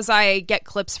as I get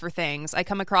clips for things, I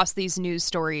come across these news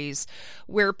stories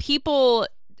where people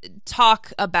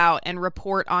talk about and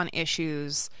report on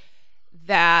issues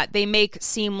that they make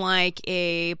seem like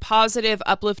a positive,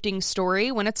 uplifting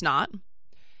story when it's not,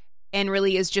 and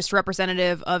really is just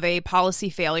representative of a policy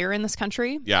failure in this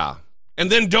country. Yeah. And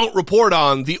then don't report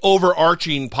on the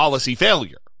overarching policy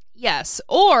failure. Yes.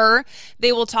 Or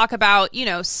they will talk about, you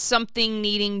know, something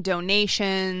needing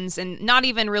donations and not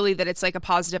even really that it's like a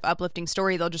positive, uplifting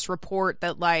story. They'll just report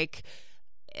that like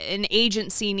an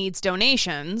agency needs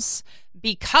donations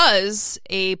because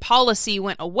a policy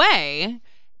went away.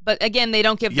 But again, they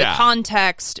don't give the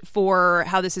context for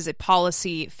how this is a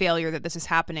policy failure that this is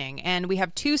happening. And we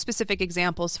have two specific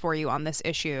examples for you on this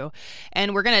issue.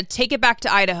 And we're going to take it back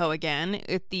to Idaho again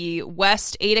at the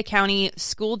West Ada County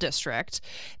School District.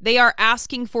 They are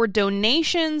asking for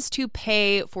donations to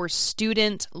pay for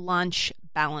student lunch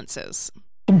balances.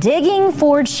 Digging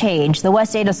for change. The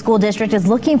West Ada School District is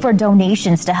looking for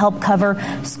donations to help cover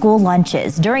school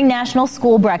lunches. During National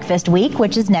School Breakfast Week,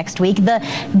 which is next week, the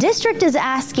district is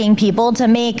asking people to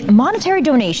make monetary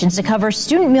donations to cover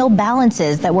student meal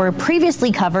balances that were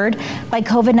previously covered by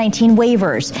COVID-19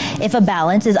 waivers. If a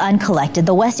balance is uncollected,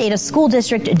 the West Ada School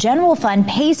District General Fund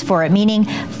pays for it, meaning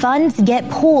funds get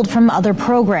pulled from other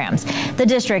programs. The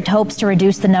district hopes to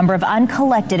reduce the number of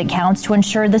uncollected accounts to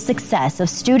ensure the success of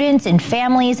students and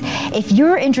families. If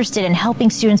you're interested in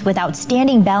helping students with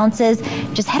outstanding balances,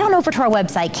 just head on over to our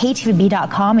website,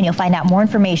 ktvb.com, and you'll find out more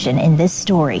information in this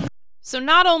story. So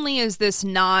not only is this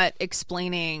not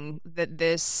explaining that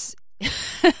this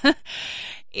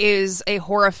is a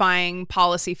horrifying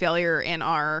policy failure in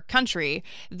our country,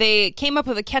 they came up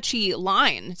with a catchy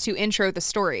line to intro the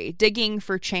story, digging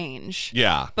for change.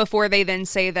 Yeah. Before they then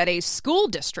say that a school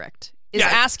district is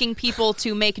asking people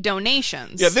to make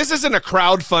donations. Yeah, this isn't a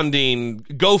crowdfunding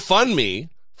GoFundMe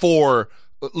for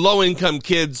low-income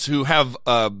kids who have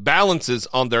balances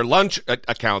on their lunch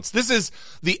accounts. This is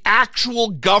the actual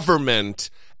government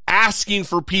asking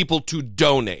for people to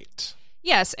donate.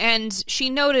 Yes, and she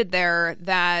noted there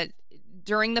that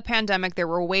during the pandemic there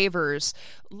were waivers.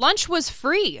 Lunch was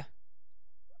free.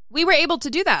 We were able to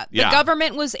do that. Yeah. The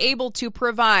government was able to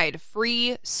provide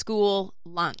free school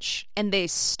lunch, and they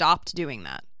stopped doing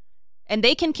that. And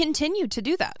they can continue to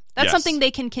do that. That's something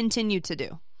they can continue to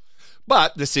do.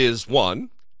 But this is,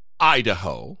 one,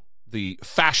 Idaho, the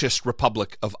fascist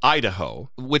Republic of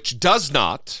Idaho, which does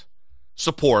not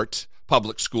support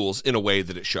public schools in a way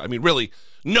that it should. I mean, really,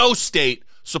 no state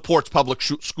supports public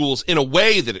schools in a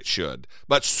way that it should,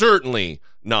 but certainly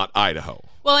not Idaho.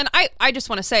 Well, and I just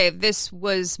want to say this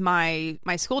was my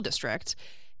school district,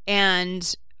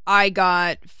 and I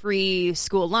got free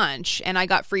school lunch and I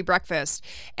got free breakfast.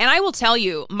 And I will tell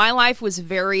you, my life was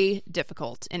very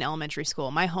difficult in elementary school.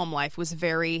 My home life was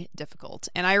very difficult.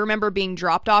 And I remember being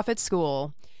dropped off at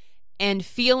school and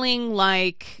feeling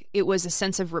like it was a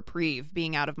sense of reprieve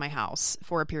being out of my house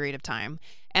for a period of time.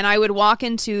 And I would walk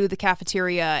into the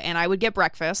cafeteria and I would get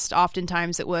breakfast.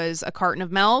 Oftentimes it was a carton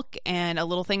of milk and a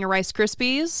little thing of Rice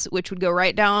Krispies, which would go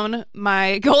right down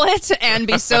my gullet and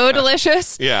be so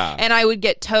delicious. Yeah. And I would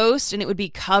get toast and it would be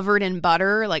covered in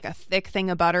butter, like a thick thing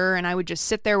of butter. And I would just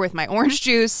sit there with my orange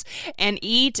juice and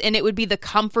eat. And it would be the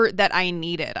comfort that I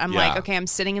needed. I'm like, okay, I'm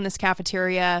sitting in this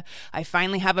cafeteria. I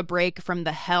finally have a break from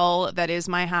the hell that is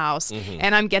my house. Mm-hmm.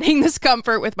 And I'm getting this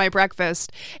comfort with my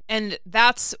breakfast. And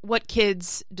that's what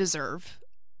kids deserve.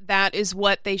 That is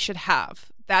what they should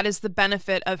have. That is the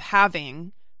benefit of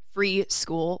having free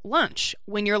school lunch.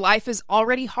 When your life is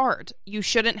already hard, you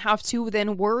shouldn't have to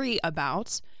then worry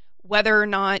about whether or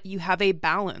not you have a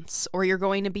balance, or you're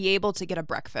going to be able to get a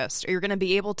breakfast, or you're going to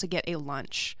be able to get a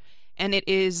lunch. And it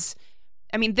is,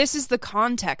 I mean, this is the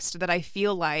context that I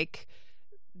feel like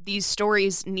these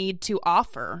stories need to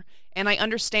offer. And I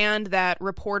understand that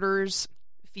reporters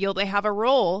feel they have a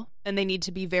role and they need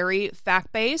to be very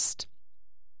fact-based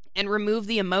and remove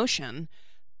the emotion.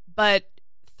 But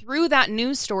through that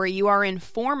news story, you are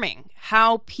informing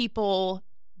how people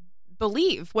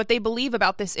believe, what they believe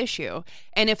about this issue.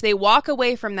 And if they walk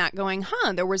away from that going,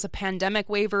 there was a pandemic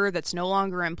waiver that's no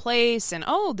longer in place, and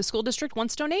the school district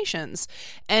wants donations,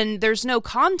 and there's no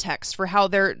context for how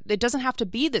it doesn't have to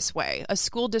be this way. A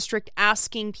school district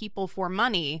asking people for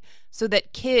money so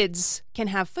that kids can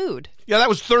have food. Yeah, that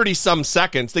was 30-some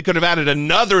seconds. They could have added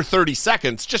another 30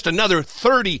 seconds, just another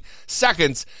 30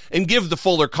 seconds, and give the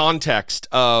fuller context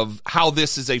of how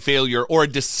this is a failure or a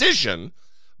decision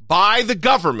by the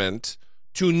government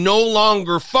to no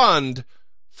longer fund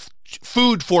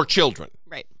food for children.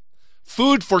 Right.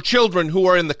 Food for children who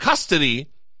are in the custody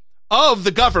of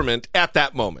the government at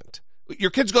that moment.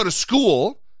 Your kids go to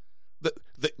school.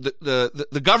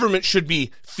 The government should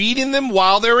be feeding them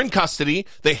while they're in custody.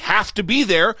 They have to be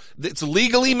there. It's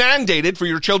legally mandated for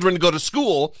your children to go to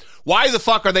school. Why the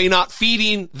fuck are they not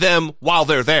feeding them while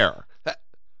they're there?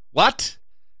 What?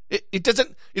 It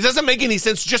doesn't make any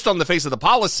sense just on the face of the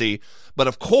policy. But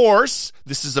of course,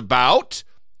 this is about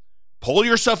pull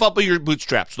yourself up by your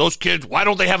bootstraps. Those kids, why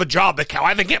don't they have a job?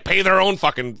 Why they can't pay their own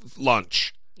fucking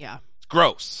lunch? Yeah. It's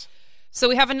gross. So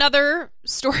we have another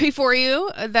story for you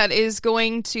that is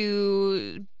going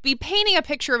to be painting a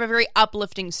picture of a very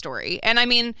uplifting story. And I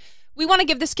mean, we want to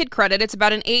give this kid credit. It's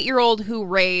about an 8-year-old who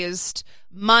raised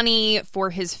money for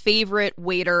his favorite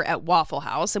waiter at Waffle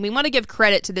House. And we want to give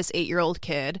credit to this 8-year-old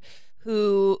kid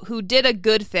who did a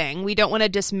good thing. We don't want to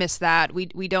dismiss that. We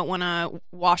don't want to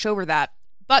wash over that.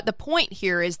 But the point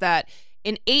here is that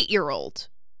an 8-year-old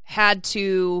had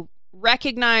to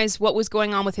recognize what was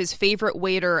going on with his favorite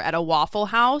waiter at a Waffle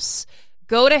House,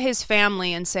 go to his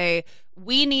family and say,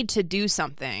 we need to do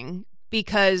something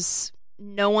because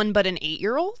no one but an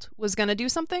 8-year-old was going to do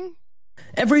something?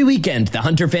 Every weekend, the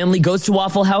Hunter family goes to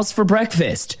Waffle House for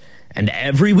breakfast. And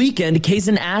every weekend,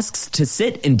 Kaysen asks to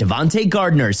sit in Devontae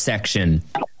Gardner's section.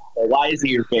 Why is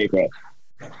he your favorite?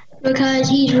 Because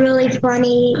he's really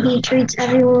funny. He treats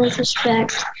everyone with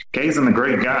respect. Kaysen's a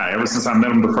great guy. Ever since I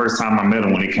met him the first time I met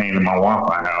him when he came to my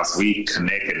Waffle House, we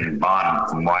connected and bonded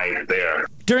from right there.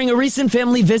 During a recent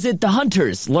family visit, the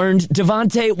Hunters learned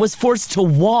Devontae was forced to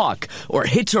walk or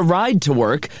hitch a ride to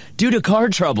work due to car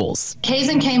troubles.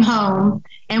 Kaysen came home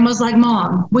and was like,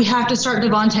 Mom, we have to start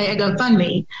Devontae a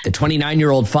GoFundMe. The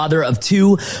 29-year-old father of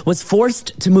 2 was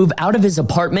forced to move out of his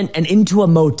apartment and into a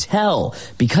motel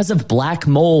because of black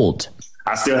mold.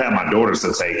 I still have my daughters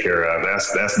to take care of.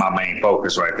 That's my main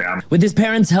focus right there. With his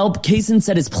parents' help, Kaysen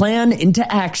set his plan into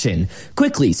action,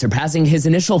 quickly surpassing his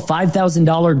initial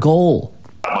 $5,000 goal.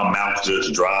 My mouth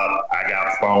just dropped. I got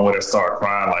a phone with her, started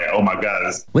crying like, oh my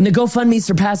God. When the GoFundMe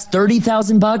surpassed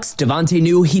 $30,000, Devontae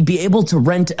knew he'd be able to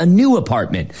rent a new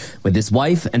apartment with his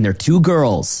wife and their 2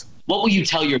 girls. What will you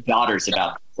tell your daughters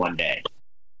about one day?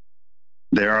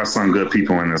 There are some good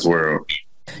people in this world.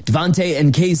 Devontae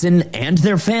and Kaysen and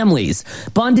their families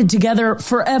bonded together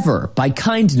forever by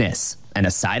kindness and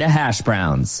a side of hash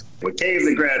browns. When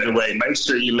Kaysen graduate, make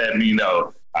sure you let me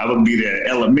know. I would be there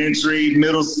elementary,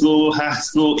 middle school, high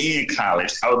school, and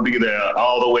college. I would be there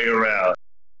all the way around.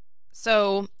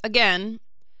 So, again,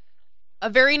 a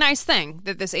very nice thing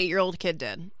that this 8-year-old kid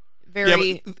did.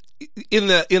 Very... Yeah, in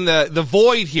the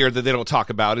void here that they don't talk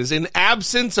about is in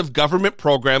absence of government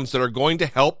programs that are going to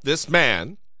help this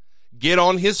man get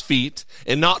on his feet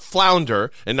and not flounder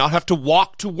and not have to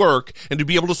walk to work and to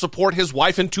be able to support his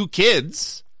wife and 2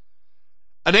 kids,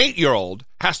 an 8-year-old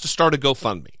has to start a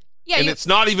GoFundMe. Yeah, and it's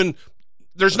not even,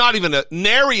 there's not even a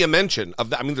nary a mention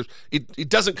of that. I mean, it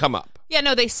doesn't come up. Yeah,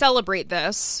 no, they celebrate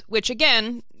this, which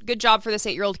again, good job for this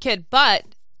 8-year-old kid, but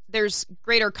there's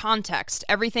greater context.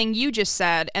 Everything you just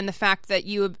said and the fact that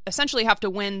you essentially have to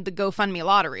win the GoFundMe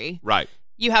lottery. Right.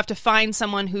 You have to find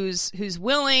someone who's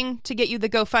willing to get you the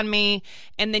GoFundMe,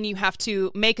 and then you have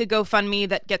to make a GoFundMe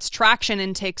that gets traction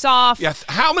and takes off. Yeah,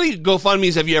 how many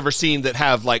GoFundMes have you ever seen that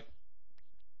have like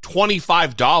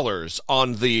 $25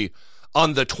 on the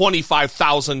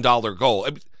 $25,000 goal?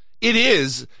 It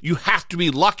is, you have to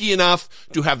be lucky enough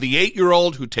to have the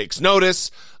 8-year-old who takes notice,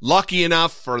 lucky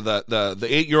enough for the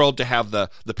 8-year-old to have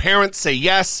the parents say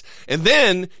yes, and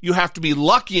then you have to be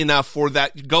lucky enough for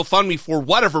that GoFundMe for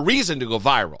whatever reason to go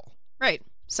viral. Right.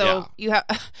 So you have,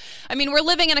 I mean, we're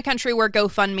living in a country where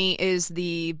GoFundMe is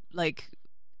the, like,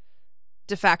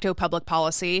 de facto public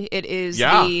policy. It is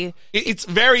It's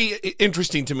very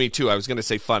interesting to me, too. I was going to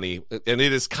say funny, and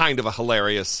it is kind of a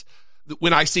hilarious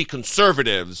when I see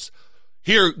conservatives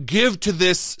here give to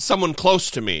this someone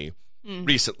close to me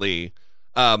recently,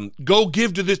 go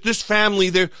give to this family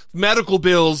their medical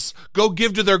bills, go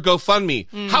give to their GoFundMe.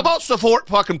 How about support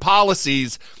fucking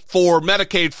policies for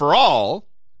Medicaid for all,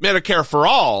 Medicare for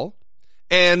all,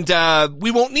 and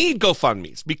we won't need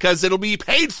GoFundMes because it'll be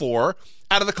paid for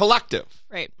out of the collective.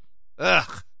 Right.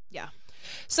 Ugh. Yeah.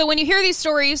 So when you hear these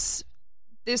stories,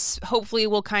 this hopefully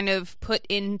will kind of put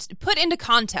into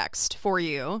context for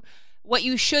you what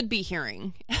you should be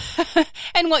hearing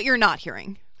and what you're not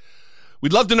hearing.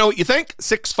 We'd love to know what you think.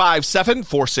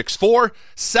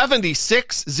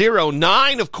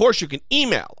 657-464-7609. Of course, you can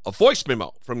email a voice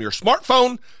memo from your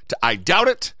smartphone to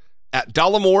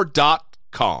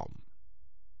idoubt@dollemore.com.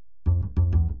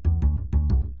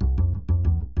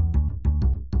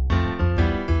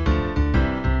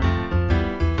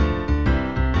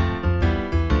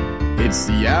 It's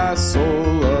the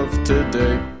asshole of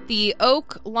today. The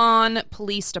Oak Lawn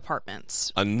Police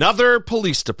Department. Another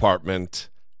police department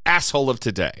asshole of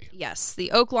today. Yes,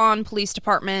 the Oak Lawn Police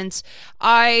Department.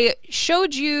 I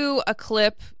showed you a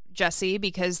clip, Jesse,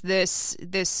 because this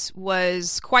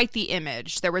was quite the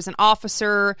image. There was an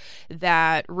officer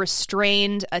that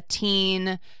restrained a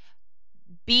teen,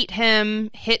 beat him,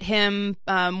 hit him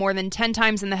more than 10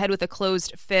 times in the head with a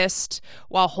closed fist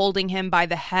while holding him by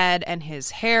the head and his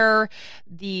hair.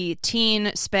 The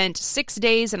teen spent 6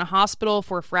 days in a hospital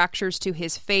for fractures to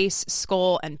his face,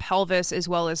 skull, and pelvis, as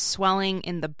well as swelling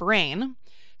in the brain.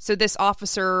 So this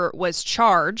officer was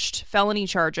charged, felony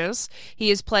charges. He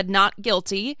has pled not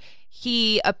guilty.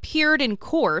 He appeared in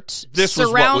court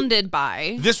surrounded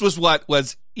by... This was what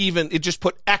was even... It just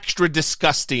put extra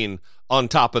disgusting on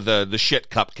top of the shit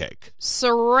cupcake.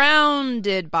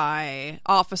 Surrounded by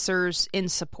officers in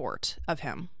support of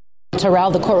him.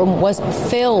 Terrell, the courtroom was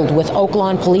filled with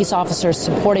Oaklawn police officers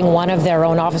supporting one of their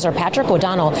own, Officer Patrick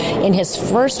O'Donnell, in his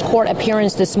first court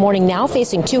appearance this morning, now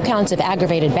facing 2 counts of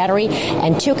aggravated battery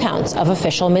and 2 counts of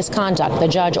official misconduct. The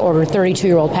judge ordered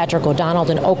 32-year-old Patrick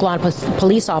O'Donnell, an Oaklawn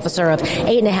police officer of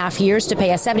 8.5 years, to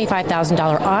pay a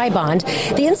 $75,000 I bond.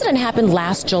 The incident happened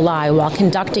last July while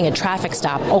conducting a traffic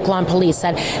stop. Oaklawn police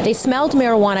said they smelled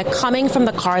marijuana coming from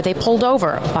the car they pulled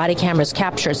over. Body cameras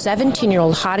captured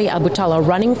 17-year-old Hadi Abutala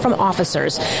running from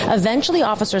officers. Eventually,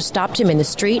 officers stopped him in the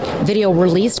street. Video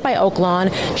released by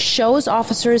Oaklawn shows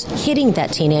officers hitting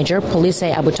that teenager. Police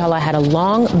say Abutala had a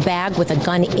long bag with a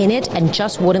gun in it and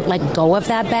just wouldn't let go of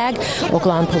that bag.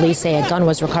 Oaklawn police say a gun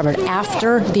was recovered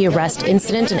after the arrest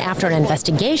incident, and after an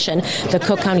investigation, the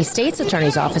Cook County State's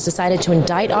Attorney's Office decided to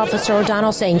indict Officer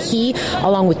O'Donnell, saying he,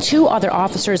 along with 2 other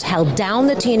officers, held down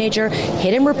the teenager,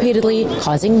 hit him repeatedly,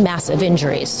 causing massive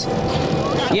injuries.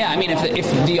 Yeah, I mean,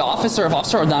 if Officer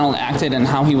O'Donnell acted and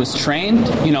how he was trained,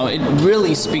 it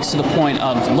really speaks to the point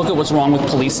of look at what's wrong with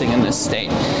policing in this state.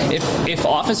 If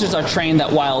officers are trained that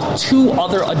while 2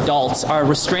 other adults are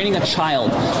restraining a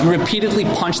child, you repeatedly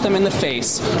punch them in the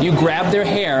face, you grab their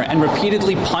hair and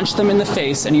repeatedly punch them in the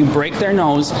face, and you break their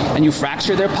nose, and you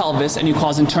fracture their pelvis, and you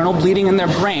cause internal bleeding in their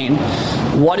brain,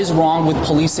 what is wrong with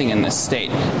policing in this state?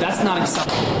 That's not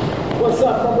acceptable. What's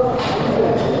up, bro?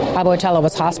 Abutala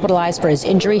was hospitalized for his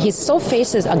injury. He still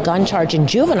faces a gun charge in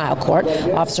juvenile court.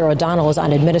 Officer O'Donnell is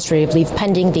on administrative leave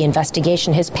pending the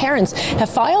investigation. His parents have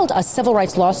filed a civil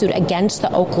rights lawsuit against the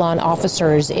Oaklawn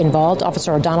officers involved.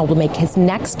 Officer O'Donnell will make his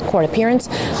next court appearance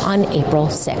on April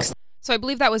 6th. So I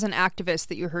believe that was an activist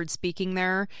that you heard speaking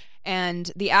there,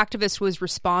 and the activist was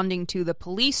responding to the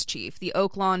police chief, the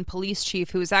Oaklawn police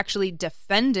chief, who has actually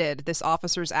defended this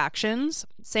officer's actions,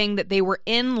 saying that they were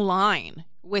in line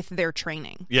with their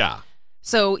training. Yeah.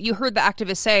 So you heard the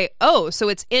activist say, so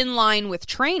it's in line with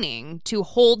training to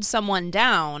hold someone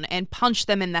down and punch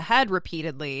them in the head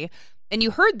repeatedly. And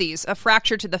you heard these: a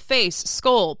fracture to the face,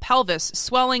 skull, pelvis,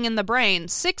 swelling in the brain,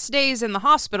 6 days in the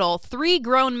hospital, 3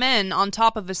 grown men on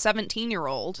top of a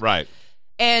 17-year-old. Right.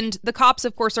 And the cops,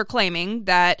 of course, are claiming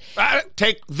that...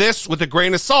 Take this with a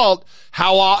grain of salt.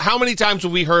 How many times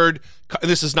have we heard...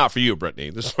 This is not for you, Brittany.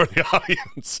 This is for the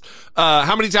audience.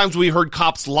 How many times have we heard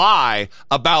cops lie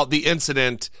about the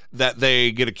incident that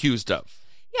they get accused of?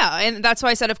 Yeah, and that's why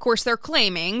I said, of course, they're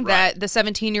claiming that the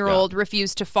 17-year-old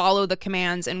refused to follow the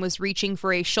commands and was reaching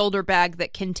for a shoulder bag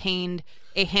that contained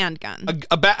a handgun.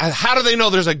 How do they know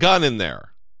there's a gun in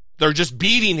there? They're just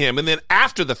beating him, and then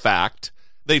after the fact,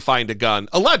 they find a gun,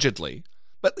 allegedly.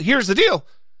 But here's the deal.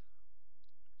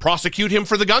 Prosecute him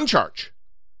for the gun charge.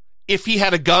 If he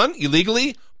had a gun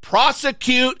illegally,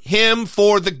 prosecute him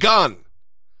for the gun.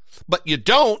 But you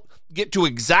don't get to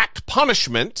exact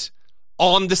punishment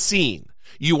on the scene.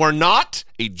 You are not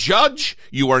a judge.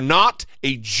 You are not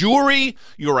a jury.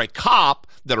 You're a cop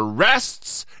that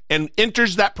arrests and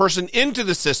enters that person into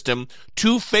the system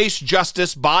to face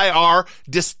justice by our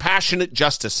dispassionate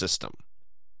justice system.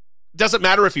 Doesn't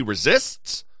matter if he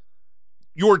resists.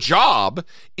 Your job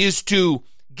is to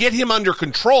get him under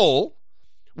control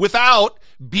without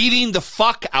beating the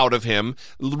fuck out of him,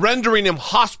 rendering him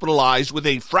hospitalized with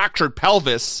a fractured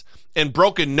pelvis and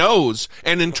broken nose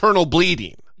and internal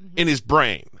bleeding in his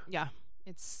brain. Yeah,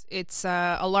 it's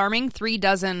alarming. 3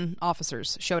 dozen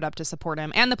officers showed up to support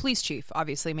him, and the police chief,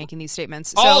 obviously, making these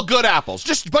statements. All good apples.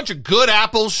 Just a bunch of good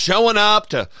apples showing up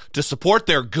to support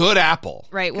their good apple.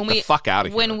 Right. Get the fuck out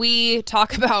of here. When we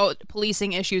talk about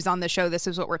policing issues on the show, this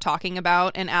is what we're talking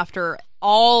about. And after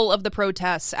all of the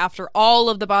protests, after all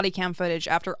of the body cam footage,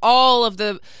 after all of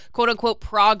the quote-unquote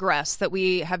progress that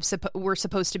we're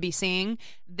supposed to be seeing,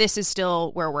 this is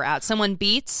still where we're at.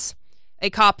 A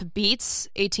cop beats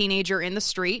a teenager in the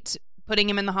street, putting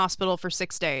him in the hospital for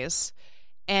 6 days,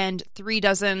 and 3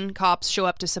 dozen cops show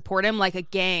up to support him like a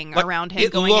gang around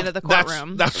him going into the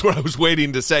courtroom. That's what I was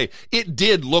waiting to say. It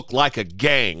did look like a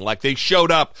gang. Like they showed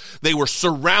up, they were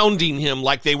surrounding him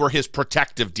like they were his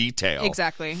protective detail.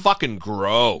 Exactly. Fucking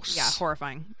gross. Yeah,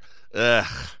 horrifying. Ugh.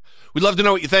 We'd love to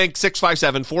know what you think.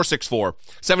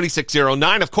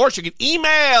 657-464-7609. Of course, you can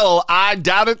email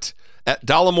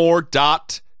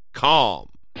idoubt@dollemore.com.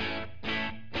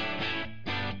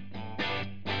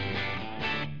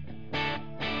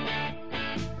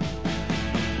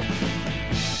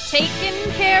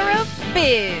 Taking care of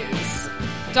biz.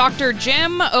 Dr.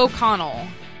 Jim O'Connell.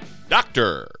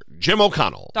 Dr. Jim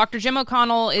O'Connell. Dr. Jim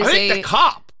O'Connell is I think the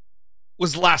cop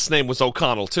last name was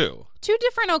O'Connell, too. 2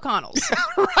 different O'Connells.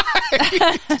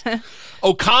 Right.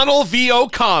 O'Connell v.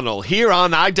 O'Connell here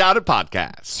on I Doubt It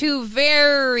Podcast. 2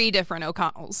 very different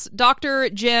O'Connells. Dr.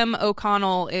 Jim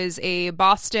O'Connell is a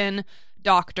Boston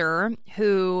doctor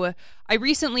who I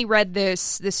recently read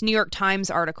this New York Times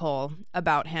article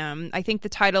about him. I think the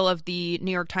title of the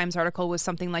New York Times article was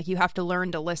something like "You Have to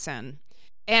Learn to Listen."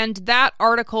 And that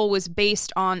article was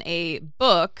based on a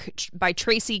book by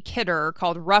Tracy Kidder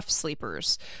called Rough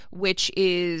Sleepers, which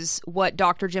is what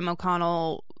Dr. Jim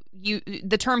O'Connell,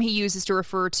 the term he uses to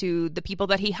refer to the people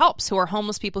that he helps, who are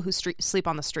homeless people who sleep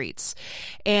on the streets.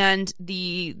 And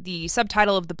the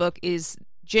subtitle of the book is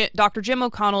Dr. Jim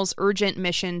O'Connell's Urgent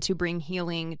Mission to Bring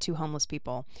Healing to Homeless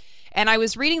People. And I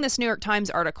was reading this New York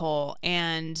Times article,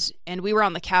 and we were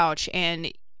on the couch,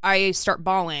 and I start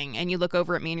bawling, and you look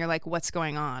over at me and you're like, what's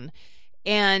going on?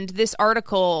 And this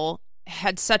article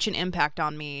had such an impact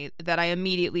on me that I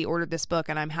immediately ordered this book,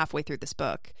 and I'm halfway through this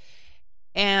book.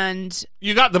 And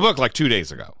you got the book like 2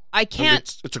 days ago. I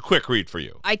can't. It's a quick read for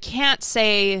you. I can't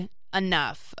say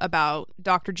enough about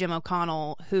Dr. Jim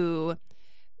O'Connell, who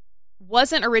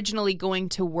wasn't originally going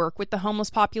to work with the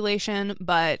homeless population,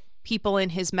 but people in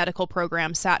his medical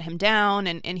program sat him down,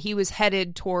 and he was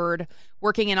headed toward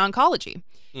working in oncology.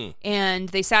 And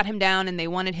they sat him down and they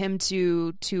wanted him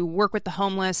to work with the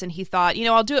homeless. And he thought,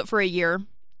 I'll do it for a year.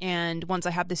 And once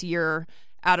I have this year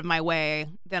out of my way,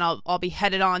 then I'll be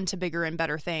headed on to bigger and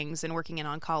better things and working in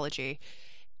oncology.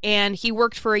 And he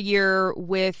worked for a year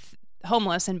with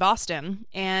homeless in Boston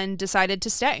and decided to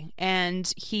stay.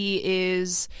 And he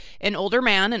is an older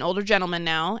man, an older gentleman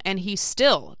now, and he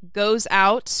still goes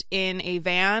out in a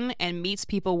van and meets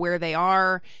people where they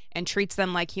are and treats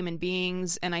them like human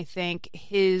beings. And I think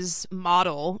his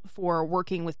model for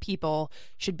working with people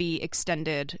should be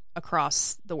extended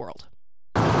across the world.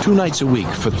 2 nights a week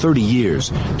for 30 years,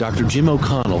 Dr. Jim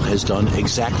O'Connell has done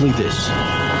exactly this.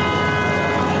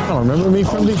 Remember me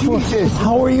from before?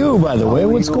 How are you, by the way?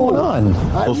 What's going on?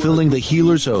 Fulfilling the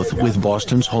healer's oath with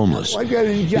Boston's homeless.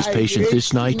 His patient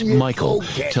this night, Michael,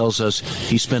 tells us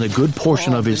he spent a good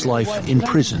portion of his life in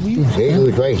prison. He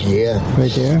was right here.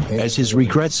 Right there? As his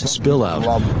regrets spill out,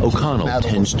 O'Connell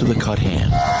tends to the cut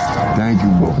hand. Thank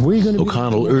you.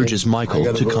 O'Connell urges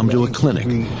Michael to come to a clinic.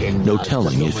 No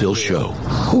telling if he'll show.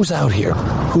 Who's out here?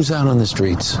 Who's out on the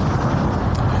streets?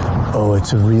 Oh,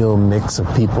 it's a real mix of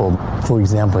people. For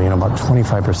example, about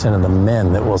 25% of the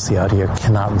men that we'll see out here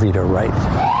cannot read or write.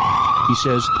 He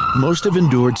says most have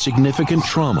endured significant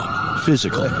trauma,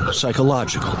 physical,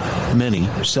 psychological. Many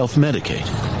self-medicate,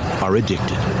 are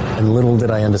addicted. And little did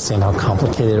I understand how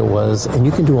complicated it was. And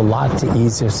you can do a lot to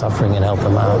ease their suffering and help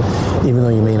them out, even though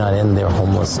you may not end their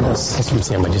homelessness. That's what I'm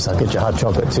saying. I'll get you hot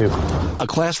chocolate, too. A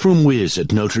classroom whiz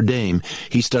at Notre Dame,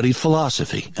 he studied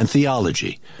philosophy and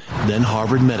theology, then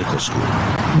Harvard Medical School.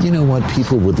 You know what?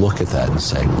 People would look at that and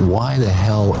say, why the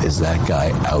hell is that guy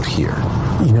out here?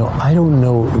 I don't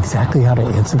know exactly how to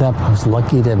answer that, but I was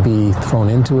lucky to be thrown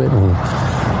into it and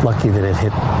lucky that it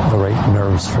hit the right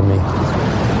nerves for me.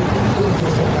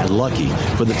 And lucky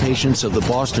for the patients of the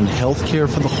Boston Healthcare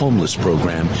for the Homeless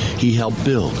program he helped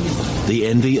build, the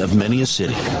envy of many a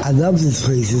city. I love this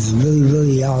place. It's really,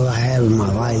 really all I have in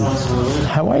my life.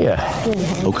 How are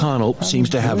you? O'Connell seems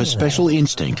to have a special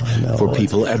instinct for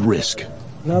people at risk.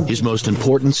 His most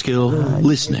important skill,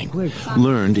 listening,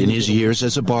 learned in his years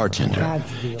as a bartender.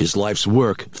 His life's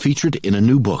work featured in a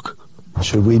new book.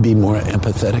 Should we be more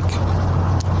empathetic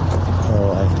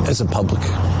as a public?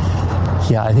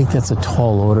 Yeah, I think that's a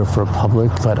tall order for a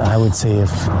public, but I would say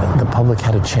if the public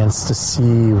had a chance to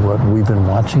see what we've been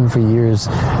watching for years,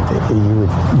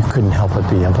 you couldn't help but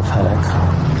be empathetic.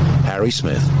 Harry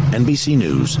Smith, NBC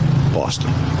News,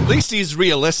 Boston. At least he's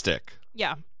realistic.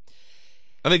 Yeah.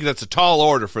 I think that's a tall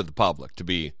order for the public, to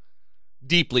be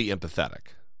deeply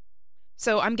empathetic.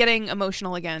 So I'm getting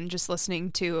emotional again just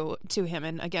listening to him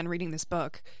and again reading this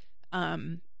book.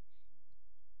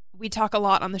 We talk a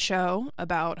lot on the show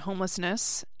about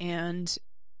homelessness, and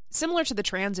similar to the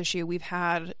trans issue, we've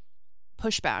had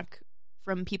pushback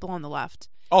from people on the left.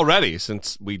 Already,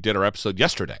 since we did our episode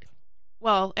yesterday.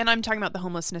 Well, and I'm talking about the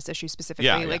homelessness issue specifically.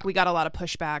 Yeah. We got a lot of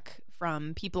pushback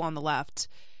from people on the left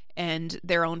and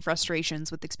their own frustrations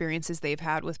with experiences they've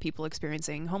had with people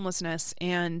experiencing homelessness.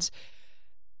 And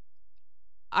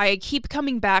I keep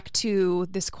coming back to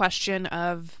this question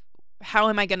of how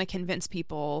am I going to convince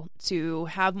people to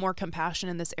have more compassion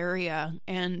in this area?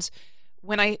 And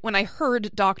when I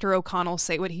heard Dr. O'Connell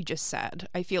say what he just said,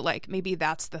 I feel like maybe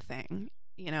that's the thing,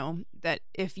 that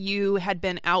if you had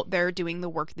been out there doing the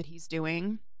work that he's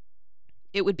doing,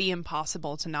 it would be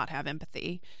impossible to not have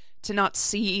empathy, to not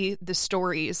see the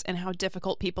stories and how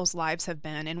difficult people's lives have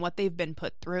been and what they've been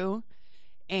put through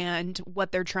and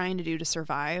what they're trying to do to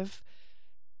survive.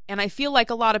 And I feel like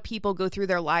a lot of people go through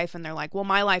their life and they're like, well,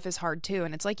 my life is hard too.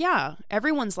 And it's like, yeah,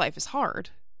 everyone's life is hard.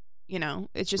 You know,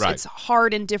 it's just, Right. it's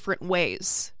hard in different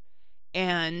ways.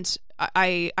 And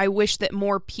I wish that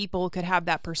more people could have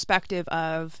that perspective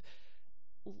of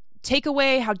take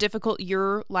away how difficult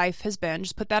your life has been.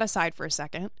 Just put that aside for a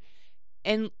second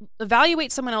and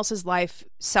evaluate someone else's life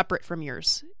separate from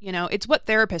yours. You know, it's what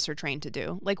therapists are trained to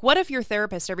do. Like, what if your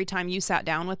therapist, every time you sat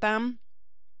down with them,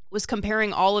 was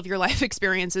comparing all of your life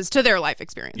experiences to their life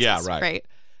experiences? Yeah, right. Right.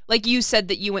 Like you said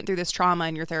that you went through this trauma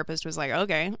and your therapist was like,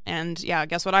 okay, and yeah,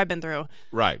 guess what I've been through?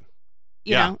 Right.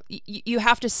 You know, you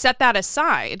have to set that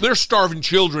aside. There's starving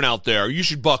children out there. You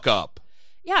should buck up.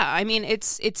 Yeah, I mean,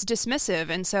 it's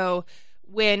dismissive. And so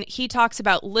when he talks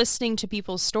about listening to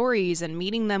people's stories and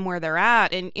meeting them where they're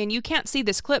at, and you can't see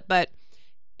this clip, but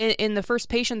in the first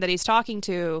patient that he's talking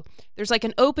to, there's like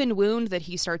an open wound that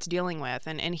he starts dealing with.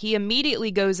 And he immediately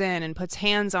goes in and puts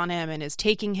hands on him and is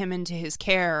taking him into his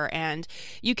care. And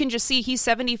you can just see he's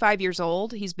 75 years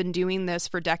old. He's been doing this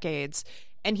for decades.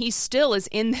 And he still is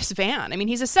in this van. I mean,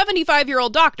 he's a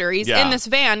 75-year-old doctor. He's in this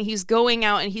van. He's going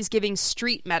out and he's giving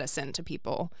street medicine to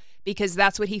people because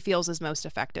that's what he feels is most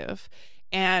effective.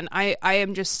 And I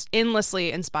am just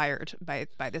endlessly inspired by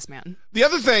this man. The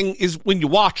other thing is when you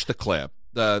watch the clip,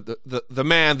 the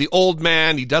man, the old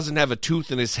man, he doesn't have a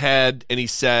tooth in his head, and he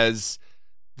says,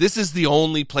 this is the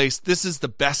only place, this is the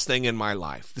best thing in my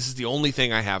life. This is the only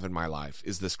thing I have in my life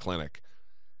is this clinic.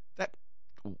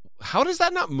 How does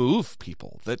that not move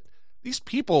people? That these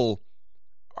people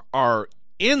are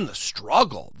in the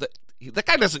struggle. That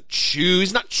guy doesn't choose.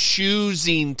 He's not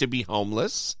choosing to be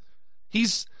homeless.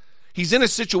 He's in a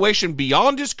situation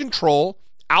beyond his control,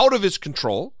 out of his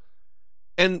control,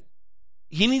 and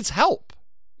he needs help.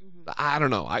 I don't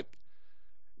know.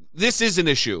 This is an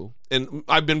issue, and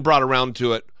I've been brought around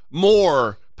to it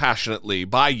more passionately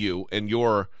by you and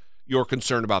your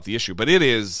concern about the issue. But it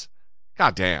is,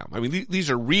 goddamn. I mean,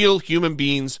 these are real human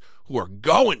beings who are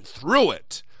going through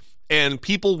it, and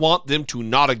people want them to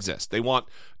not exist. They want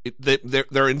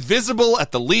they're invisible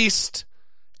at the least,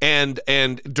 and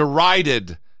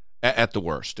derided at the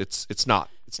worst. It's not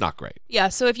great. Yeah,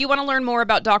 so if you want to learn more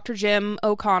about Dr. Jim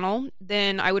O'Connell,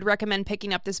 then I would recommend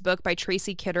picking up this book by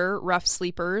Tracy Kidder, Rough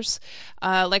Sleepers.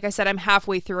 Like I said, I'm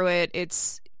halfway through it.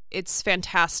 It's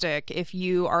fantastic if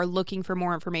you are looking for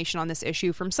more information on this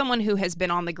issue from someone who has been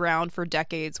on the ground for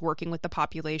decades working with the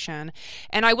population.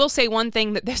 And I will say one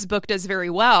thing that this book does very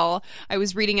well. I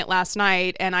was reading it last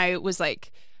night and I was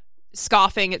like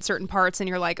scoffing at certain parts, and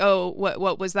you're like, oh,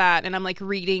 what was that? And I'm like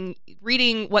reading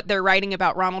what they're writing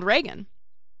about Ronald Reagan.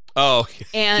 Oh,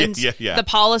 and yeah. the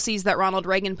policies that Ronald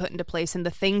Reagan put into place and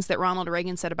the things that Ronald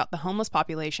Reagan said about the homeless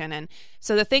population. And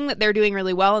so the thing that they're doing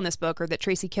really well in this book, or that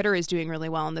Tracy Kidder is doing really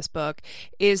well in this book,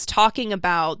 is talking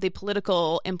about the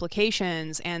political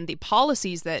implications and the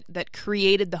policies that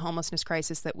created the homelessness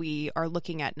crisis that we are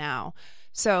looking at now.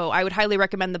 So I would highly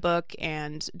recommend the book,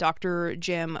 and Dr.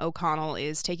 Jim O'Connell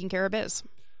is taking care of biz.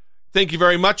 Thank you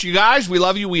very much, you guys. We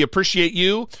love you. We appreciate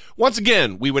you. Once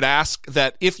again, we would ask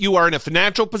that if you are in a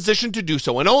financial position to do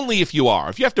so, and only if you are,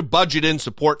 if you have to budget in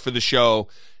support for the show,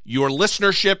 your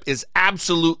listenership is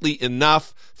absolutely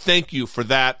enough. Thank you for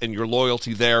that and your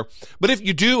loyalty there. But if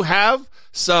you do have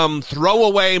some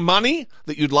throwaway money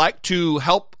that you'd like to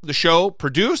help the show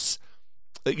produce,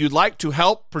 that you'd like to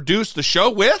help produce the show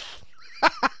with,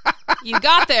 you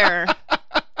got there.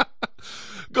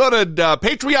 Go to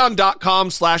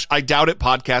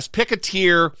patreon.com/IDoubtItPodcast. Pick a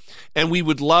tier, and we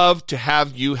would love to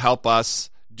have you help us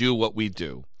do what we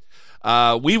do.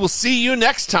 We will see you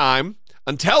next time.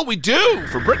 Until we do,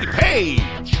 for Brittany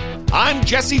Page, I'm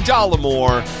Jesse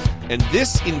Dollemore, and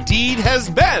this indeed has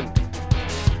been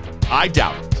I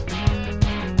Doubt It.